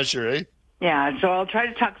 no pressure, eh? Yeah, so I'll try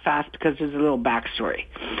to talk fast because there's a little backstory.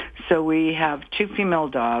 So we have 2 female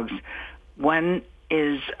dogs. One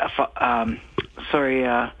is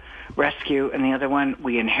rescue, and the other one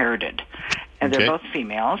we inherited. And they're both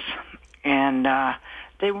females, and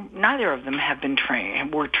neither of them have been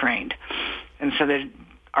were trained. And so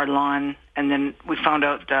our lawn, and then we found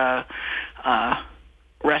out the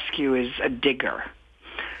rescue is a digger.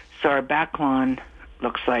 So our back lawn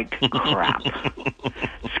looks like crap.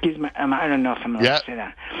 Excuse me, I don't know if I'm allowed to say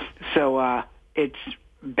that. So it's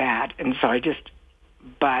bad, and so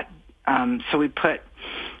so we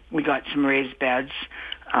got some raised beds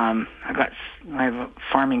I have a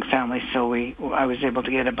farming family, so I was able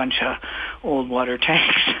to get a bunch of old water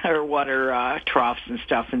tanks or water troughs and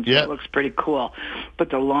stuff, and so it looks pretty cool. But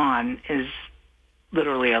the lawn is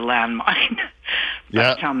literally a landmine.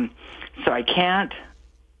 But, so I can't.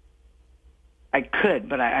 I could,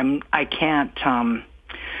 but I can't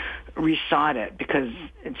resod it because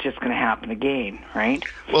it's just going to happen again, right?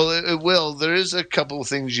 Well, it will. There is a couple of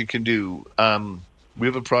things you can do. We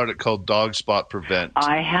have a product called Dog Spot Prevent.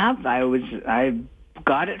 I have. I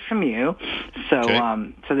got it from you. So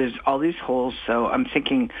so there's all these holes. So I'm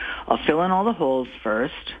thinking I'll fill in all the holes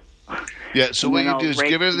first. Yeah. So what you do is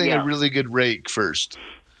give everything a really good rake first.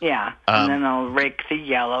 Yeah, and then I'll rake the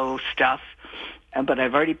yellow stuff. But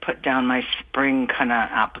I've already put down my spring kind of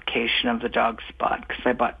application of the Dog Spot because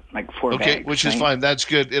I bought like 4 bags. Okay, which is fine. That's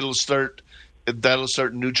good. That'll start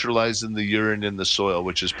neutralizing the urine in the soil,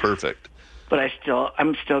 which is perfect. But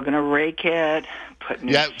I'm still going to rake it, put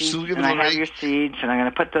new seeds, and I have your seeds, and I'm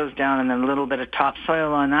going to put those down, and then a little bit of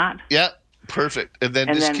topsoil on that. Yeah, perfect. And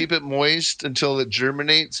then keep it moist until it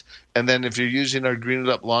germinates. And then if you're using our Green It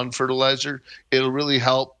Up lawn fertilizer, it'll really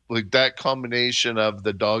help. Like that combination of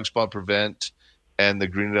the Dog Spot Prevent and the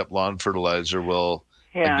Green It Up lawn fertilizer will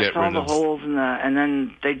get rid of. Yeah, all the holes and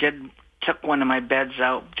then they took one of my beds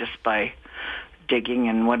out just by digging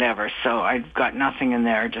and whatever. So I've got nothing in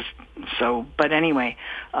there. But anyway,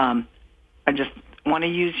 I just want to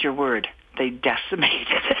use your word. They decimated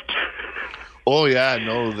it. Oh yeah,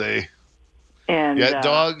 no, they. And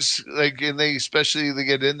dogs and they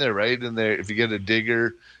get in there, right? And if you get a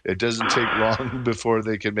digger, it doesn't take long before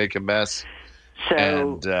they can make a mess.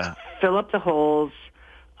 So fill up the holes,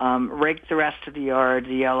 rake the rest of the yard,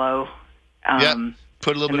 the yellow.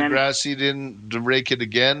 Put a little bit of grass seed in to rake it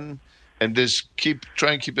again, and just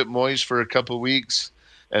try and keep it moist for a couple of weeks,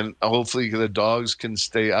 and hopefully the dogs can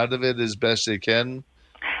stay out of it as best they can.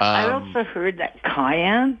 I also heard that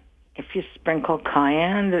cayenne, if you sprinkle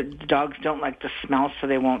cayenne, the dogs don't like the smell, so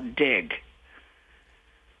they won't dig.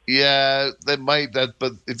 Yeah, they might.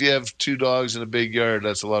 But if you have 2 dogs in a big yard,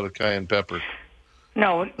 that's a lot of cayenne pepper.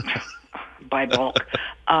 No, by bulk.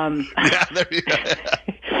 Yeah, there you go.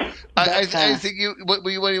 I think what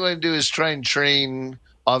you want to do is try and train.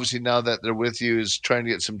 Obviously, now that they're with you, is trying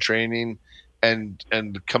to get some training and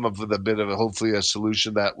come up with a bit of hopefully a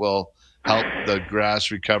solution that will help the grass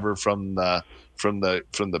recover from the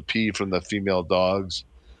pee from the female dogs.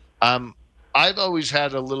 I've always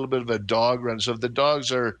had a little bit of a dog run, so if the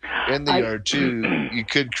dogs are in the yard too, you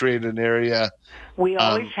could create an area. We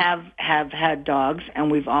always have had dogs,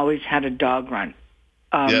 and we've always had a dog run.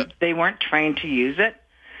 They weren't trained to use it,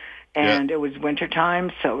 and it was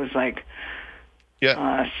wintertime, so it was like,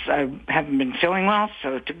 I haven't been feeling well,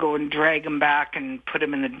 so to go and drag them back and put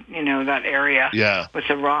them in the that area with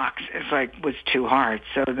the rocks was too hard.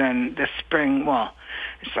 So then the spring,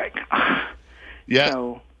 it's like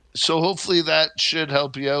So hopefully that should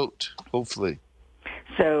help you out. Hopefully.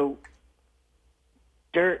 So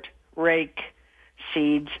dirt, rake,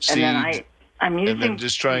 seeds. And then I'm using and then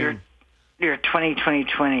just try your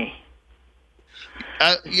 20-20-20.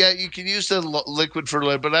 You can use the liquid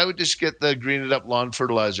fertilizer, but I would just get the Green It Up lawn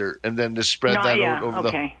fertilizer and then just spread that out over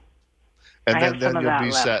the. And then you'll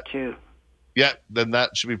be set too. Yeah, then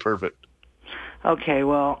that should be perfect. Okay,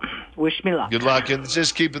 well, wish me luck. Good luck, and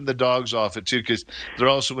just keeping the dogs off it too, because they're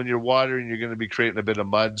also, when you're watering, you're going to be creating a bit of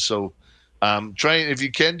mud. So, if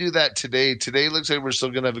you can do that today. Today looks like we're still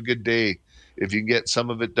going to have a good day. If you can get some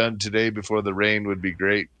of it done today before the rain, would be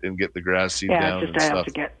great, and get the grass seed down. Yeah, I have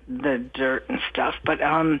to get the dirt and stuff, but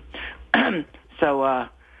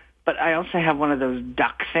but I also have one of those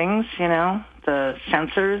duck things, the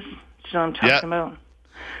sensors. You know what I'm talking about?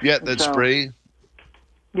 Yeah, that spray.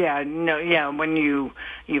 Yeah, when you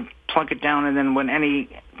plunk it down, and then when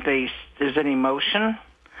there's any motion,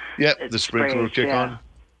 the sprinkler will kick on.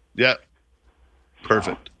 Yeah,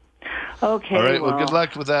 perfect. Okay. All right. Well, good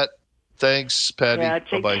luck with that. Thanks, Patty. Yeah,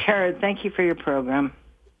 take care. Thank you for your program.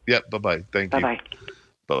 Yep. Bye-bye. Thank you. Bye-bye.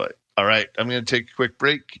 Bye-bye. All right. I'm going to take a quick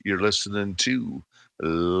break. You're listening to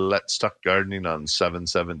Let's Talk Gardening on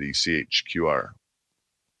 770 CHQR.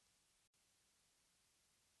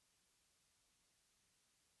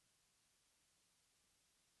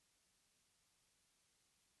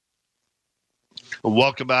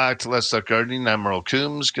 Welcome back to Let's Talk Gardening. I'm Merle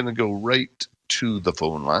Coombs. Going to go right to the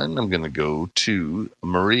phone line. I'm going to go to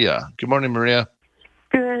Maria. Good morning, Maria.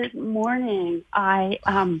 Good morning. I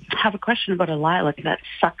have a question about a lilac that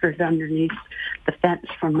suckers underneath the fence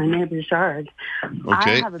from my neighbor's yard.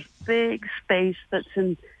 Okay. I have a big space that's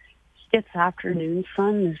in gets afternoon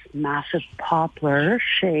sun, this massive poplar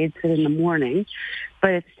shades it in the morning,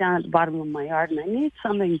 but it's down at the bottom of my yard, and I need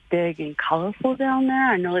something big and colorful down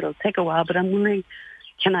there. I know it'll take a while, but I'm wondering,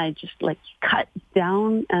 can I just cut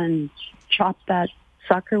down and chop that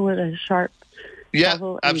sucker with a sharp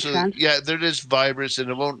shovel? Absolutely. Yeah, there is vibrance, and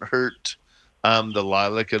it won't hurt the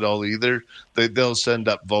lilac at all either. They'll send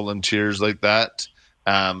up volunteers like that,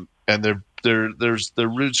 and their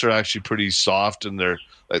roots are actually pretty soft, and they're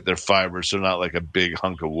fibers. They're not like a big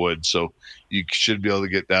hunk of wood, so you should be able to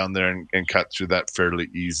get down there and cut through that fairly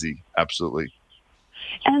easy. Absolutely.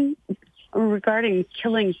 And regarding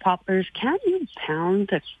killing poplars, can't you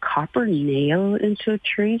pound a copper nail into a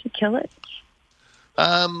tree to kill it?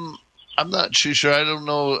 I'm not too sure. I don't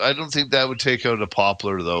know. I don't think that would take out a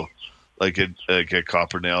poplar though, like a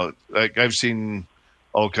copper nail. Like I've seen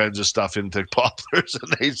all kinds of stuff into poplars,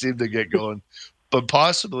 and they seem to get going. But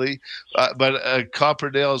possibly, but a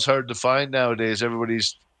copper nail is hard to find nowadays.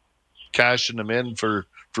 Everybody's cashing them in for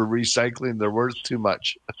recycling. They're worth too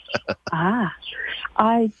much.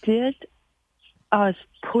 I did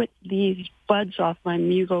put these buds off my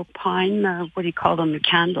Mugo pine. What do you call them? The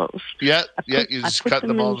candles. Yeah. You just cut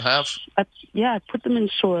them all in half. I put them in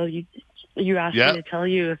soil. You asked me to tell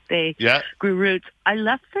you if they grew roots. I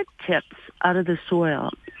left the tips out of the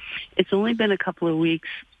soil. It's only been a couple of weeks.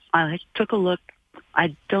 I took a look.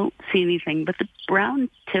 I don't see anything, but the brown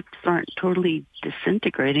tips aren't totally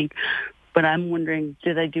disintegrating. But I'm wondering,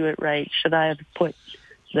 did I do it right? Should I have put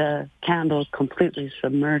the candle completely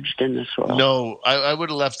submerged in the soil? No, I would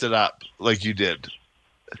have left it up like you did.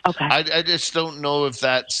 Okay. I just don't know if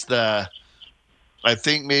that's the... I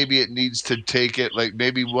think maybe it needs to take it, like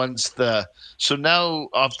maybe once so now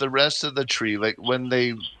off the rest of the tree, like when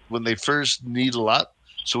they first needle up,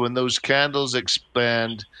 so when those candles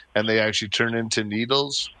expand and they actually turn into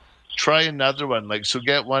needles, try another one. So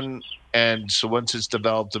get one, and so once it's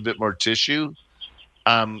developed a bit more tissue,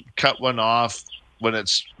 cut one off when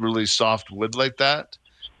it's really soft wood like that,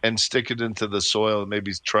 and stick it into the soil and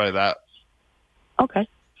maybe try that. Okay.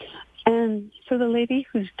 And for the lady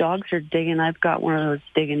whose dogs are digging, I've got one of those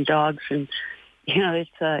digging dogs, and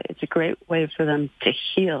it's a great way for them to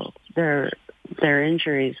heal their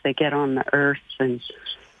injuries they get on the earth. And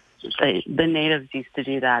the natives used to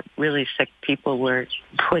do that. Really sick people were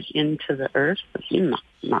put into the earth,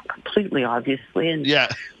 not completely, obviously,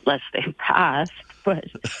 unless they passed. But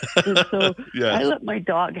so I let my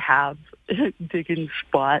dog have a digging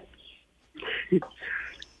spot.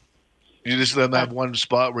 You just let him have one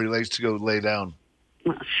spot where he likes to go lay down.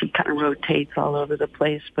 Well, she kind of rotates all over the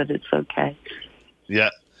place, but it's okay.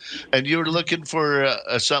 Yeah. And you were looking for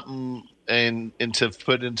something and to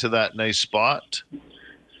put into that nice spot?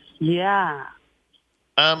 Yeah.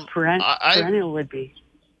 Perennial would be.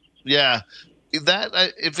 Yeah.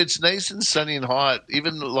 If it's nice and sunny and hot,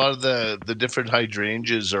 even a lot of the different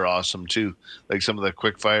hydrangeas are awesome too. Like some of the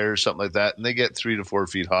quickfire or something like that. And they get 3 to 4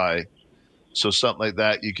 feet high. So something like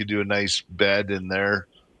that, you could do a nice bed in there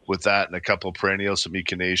with that and a couple of perennials, some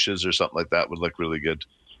echinaceas or something like that would look really good.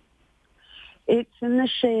 It's in the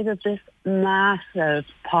shade of this massive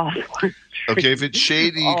poplar tree. Okay, if it's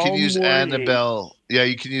shady, you can use Annabelle. Yeah,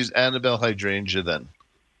 you can Annabelle hydrangea then.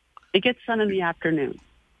 It gets sun in the afternoon.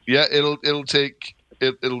 Yeah, it'll take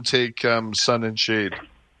sun and shade.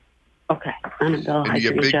 Okay, Annabelle hydrangea. And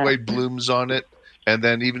you get big white blooms on it, and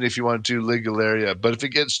then even if you want to do Ligularia, but if it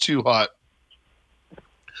gets too hot,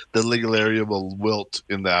 the Ligularia will wilt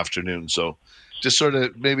in the afternoon. So just sort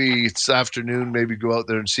of maybe it's afternoon, maybe go out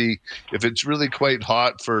there and see if it's really quite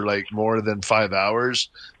hot for more than 5 hours,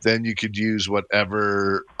 then you could use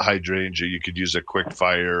whatever hydrangea. You could use a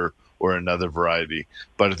quickfire or another variety.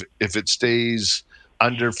 But if it stays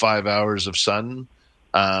under 5 hours of sun,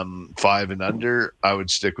 5 and under, I would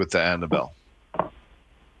stick with the Annabelle.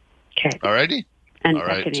 Okay. All righty? And all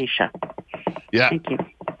right. Echinacea. Yeah. Thank you.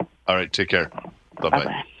 All right. Take care.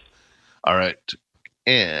 Bye-bye. All right.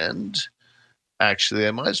 And actually,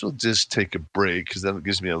 I might as well just take a break because then it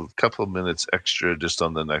gives me a couple of minutes extra just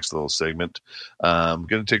on the next little segment. I'm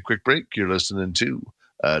going to take a quick break. You're listening to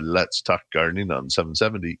Let's Talk Gardening on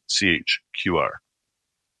 770 CHQR.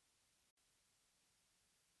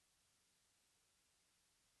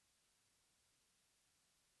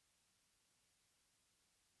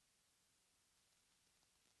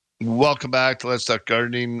 Welcome back to Let's Talk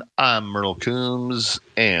Gardening. I'm Merle Coombs,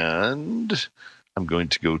 and I'm going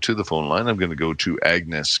to go to the phone line. I'm going to go to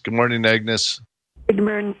Agnes. Good morning, Agnes. Good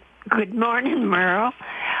morning, Merle.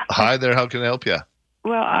 Hi there. How can I help you?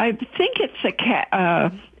 Well, I think it's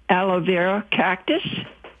a aloe vera cactus.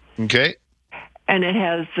 Okay. And it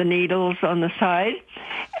has the needles on the side.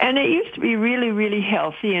 And it used to be really, really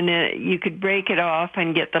healthy, and you could break it off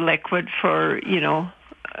and get the liquid for,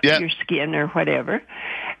 your skin or whatever.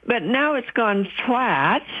 But now it's gone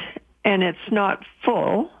flat, and it's not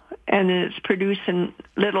full, and it's producing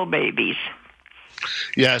little babies.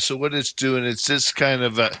 Yeah, so what it's doing, it's this kind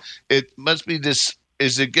of, it must be this,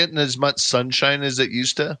 is it getting as much sunshine as it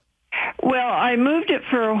used to? Well, I moved it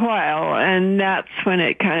for a while, and that's when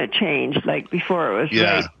it kind of changed. Like before, it was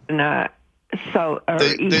right in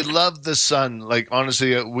they love the sun. Like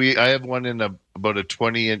honestly, I have one in about a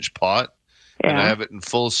 20-inch pot, and I have it in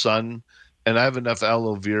full sun, and I have enough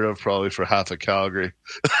aloe vera probably for half a Calgary.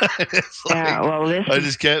 I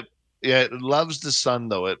just can't. Yeah, it loves the sun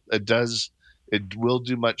though. It does. It will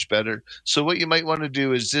do much better. So what you might want to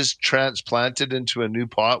do is just transplant it into a new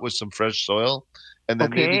pot with some fresh soil. And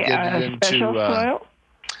then maybe get it into soil?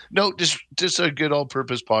 No, just a good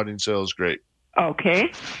all-purpose potting soil is great.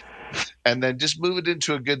 Okay. And then just move it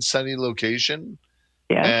into a good sunny location.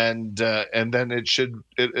 Yeah. And then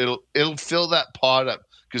it'll fill that pot up.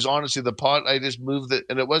 Because honestly, the pot I just moved it,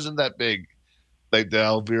 and it wasn't that big, like the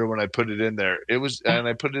aloe vera when I put it in there. It was, and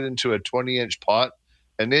I put it into a 20-inch pot,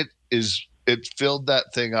 and it filled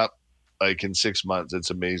that thing up like in 6 months.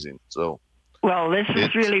 It's amazing. So. Well, this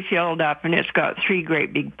is really filled up, and it's got 3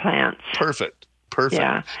 great big plants. Perfect.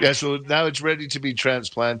 Yeah, so now it's ready to be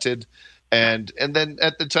transplanted. And then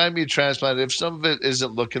at the time you transplant it, if some of it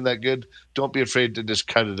isn't looking that good, don't be afraid to just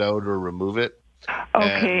cut it out or remove it.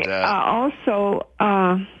 Okay. Also,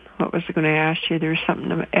 what was I going to ask you? There's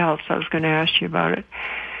something else I was going to ask you about it.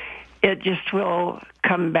 It just will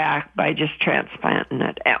come back by just transplanting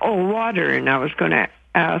it. Oh, water, and I was going to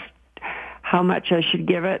ask how much I should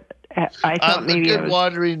give it. I thought maybe good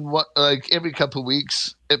watering like every couple of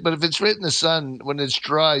weeks. But if it's right in the sun, when it's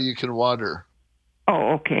dry, you can water.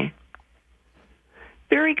 Oh, okay.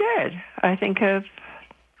 Very good. I think I've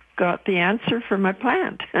got the answer for my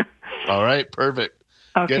plant. All right, perfect.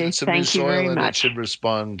 Okay, get some new soil very and much. It should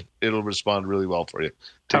respond. It'll respond really well for you.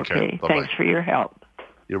 Take care. Bye-bye. Thanks for your help.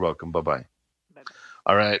 You're welcome. Bye-bye.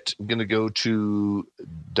 All right, I'm going to go to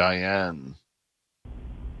Diane.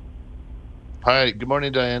 Hi, good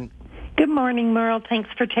morning, Diane. Good morning, Merle. Thanks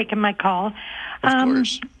for taking my call. Of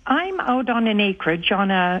course. I'm out on an acreage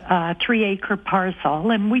on a 3-acre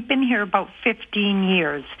parcel, and we've been here about 15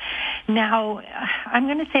 years. Now, I'm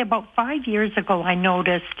going to say about 5 years ago, I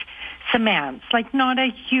noticed some ants, like not a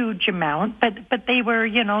huge amount, but they were,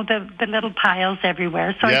 the little piles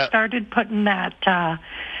everywhere. So I started putting that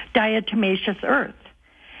diatomaceous earth.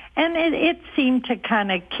 And it seemed to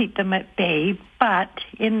kind of keep them at bay. But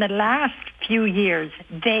in the last few years,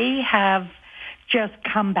 they have just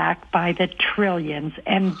come back by the trillions.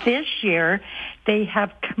 And this year, they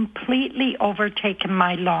have completely overtaken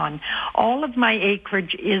my lawn. All of my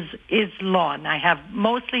acreage is lawn. I have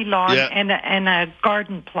mostly lawn and a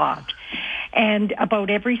garden plot. And about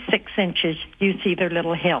every 6 inches, you see their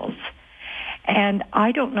little hills. And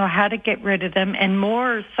I don't know how to get rid of them. And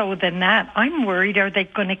more so than that, I'm worried, are they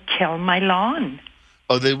going to kill my lawn?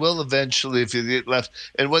 Oh, they will eventually if you get left.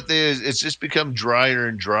 And what it's just become drier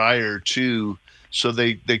and drier too. So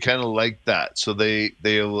they kind of like that. So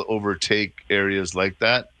they'll overtake areas like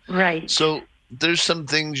that. Right. So there's some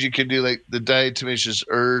things you can do, like the diatomaceous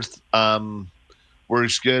earth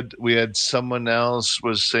works good. We had someone else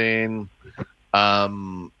was saying,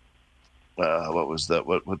 what was that?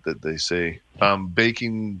 What did they say?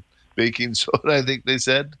 Baking soda, I think they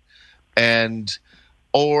said.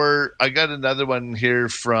 Or I got another one here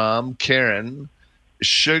from Karen.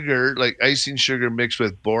 Sugar, like icing sugar mixed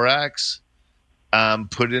with borax,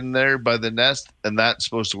 put in there by the nest, and that's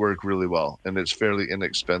supposed to work really well, and it's fairly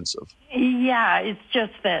inexpensive. Yeah, it's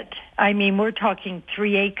just that, we're talking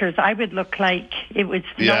 3 acres. I would look like it was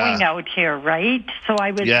snowing out here, right? So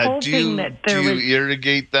I was hoping that there was... Do you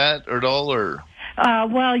irrigate that at all, or...?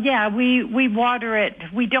 We water it.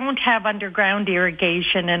 We don't have underground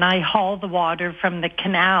irrigation, and I haul the water from the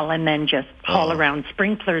canal and then just haul around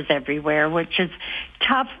sprinklers everywhere, which is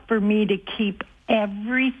tough for me to keep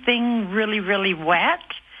everything really, really wet.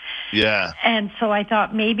 Yeah. And so I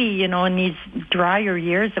thought maybe, in these drier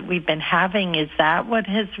years that we've been having, is that what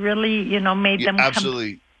has really, made them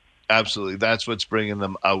Absolutely. Absolutely. That's what's bringing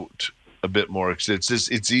them out a bit more. Because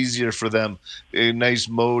it's easier for them. A nice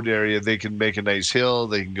mowed area, they can make a nice hill.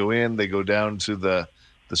 They can go in. They go down to the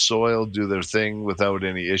soil, do their thing without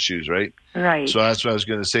any issues, right? Right. So that's what I was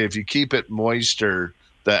going to say. If you keep it moister,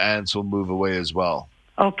 the ants will move away as well.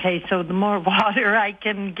 Okay, so the more water I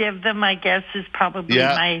can give them, I guess, is probably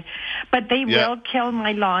but they will kill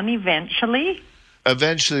my lawn eventually?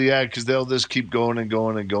 Eventually, yeah, because they'll just keep going and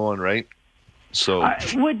going and going, right? So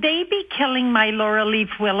would they be killing my laurel leaf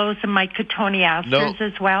willows and my cotoneasters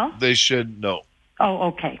as well? They should. No. Oh,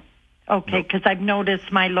 okay. Okay, because I've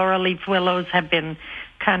noticed my laurel leaf willows have been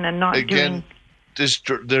kind of not doing...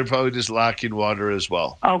 They're probably just lacking water as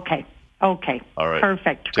well. Okay. All right.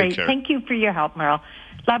 Perfect. Great. Care. Thank you for your help, Merle.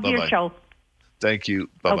 Love your show. Thank you.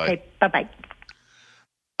 Bye-bye. Okay, bye-bye.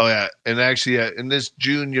 Oh, yeah. And actually, in this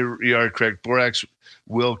June, you are correct. Borax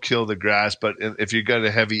will kill the grass, but if you got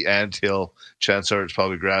a heavy anthill, chances are it's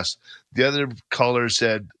probably grass. The other caller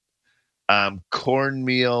said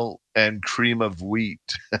cornmeal and cream of wheat.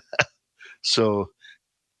 So,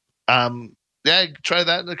 try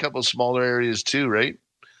that in a couple of smaller areas too, right?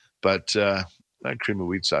 But that cream of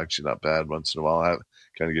wheat's actually not bad once in a while. It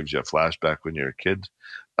kind of gives you a flashback when you're a kid.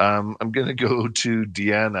 I'm going to go to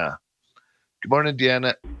Deanna. Good morning,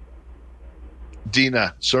 Deanna.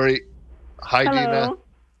 Dina, sorry. Hi, Hello. Dina.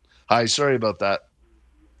 Hi, sorry about that.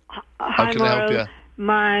 How can I help you?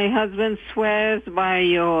 My husband swears by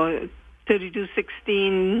your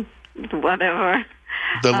 3216 whatever.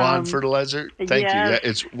 The lawn fertilizer? Thank you. Yeah,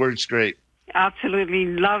 it works great. Absolutely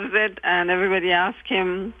loves it, and everybody asks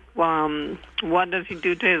him, what does he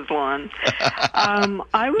do to his lawn?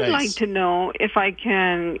 I would like to know if I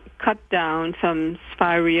can cut down some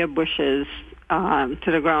spirea bushes to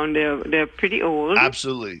the ground. They're pretty old.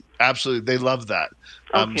 Absolutely. They love that.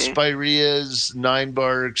 Spireas,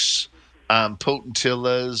 9-barks,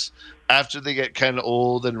 potentillas, after they get kind of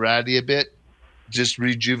old and ratty a bit, just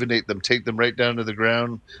rejuvenate them, take them right down to the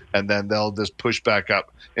ground, and then they'll just push back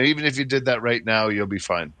up. And even if you did that right now, you'll be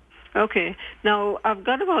fine. Okay. Now, I've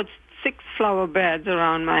got about 6 flower beds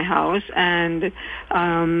around my house, and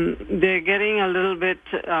they're getting a little bit,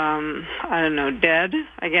 dead,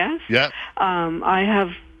 I guess. Yeah.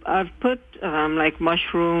 I've put like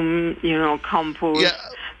mushroom, compost. Yeah.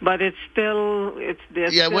 But it's still,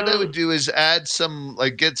 what I would do is add some,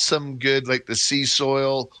 get some good, like the sea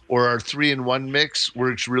soil or our 3-in-1 mix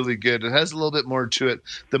works really good. It has a little bit more to it.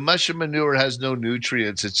 The mushroom manure has no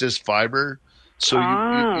nutrients. It's just fiber.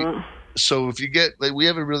 So so if you get, we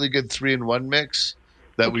have a really good 3-in-1 mix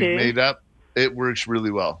that we've made up. It works really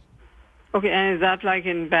well. Okay. And is that like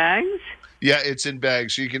in bags? Yeah, it's in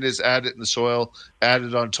bags. So you can just add it in the soil, add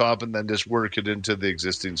it on top, and then just work it into the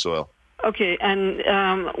existing soil. Okay, and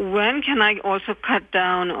when can I also cut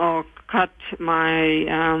down or cut my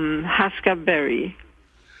haskellberry?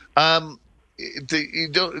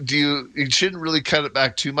 You shouldn't really cut it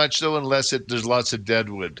back too much though, unless there's lots of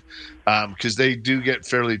deadwood, because they do get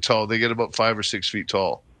fairly tall. They get about 5 or 6 feet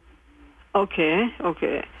tall. Okay,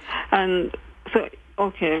 and so.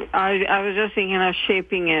 Okay, I was just thinking of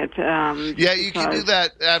shaping it. You can do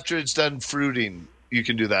that after it's done fruiting. You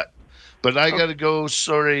can do that, but I got to go.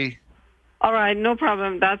 Sorry. All right, no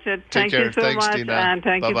problem. That's it. Thank you so much, Tina. And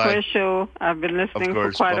thank you for your show. I've been listening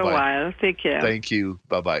for quite a while. Take care. Thank you.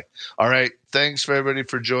 Bye-bye. All right. Thanks for everybody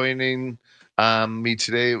for joining me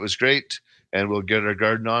today. It was great, and we'll get our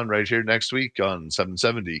garden on right here next week on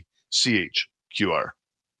 770 CHQR.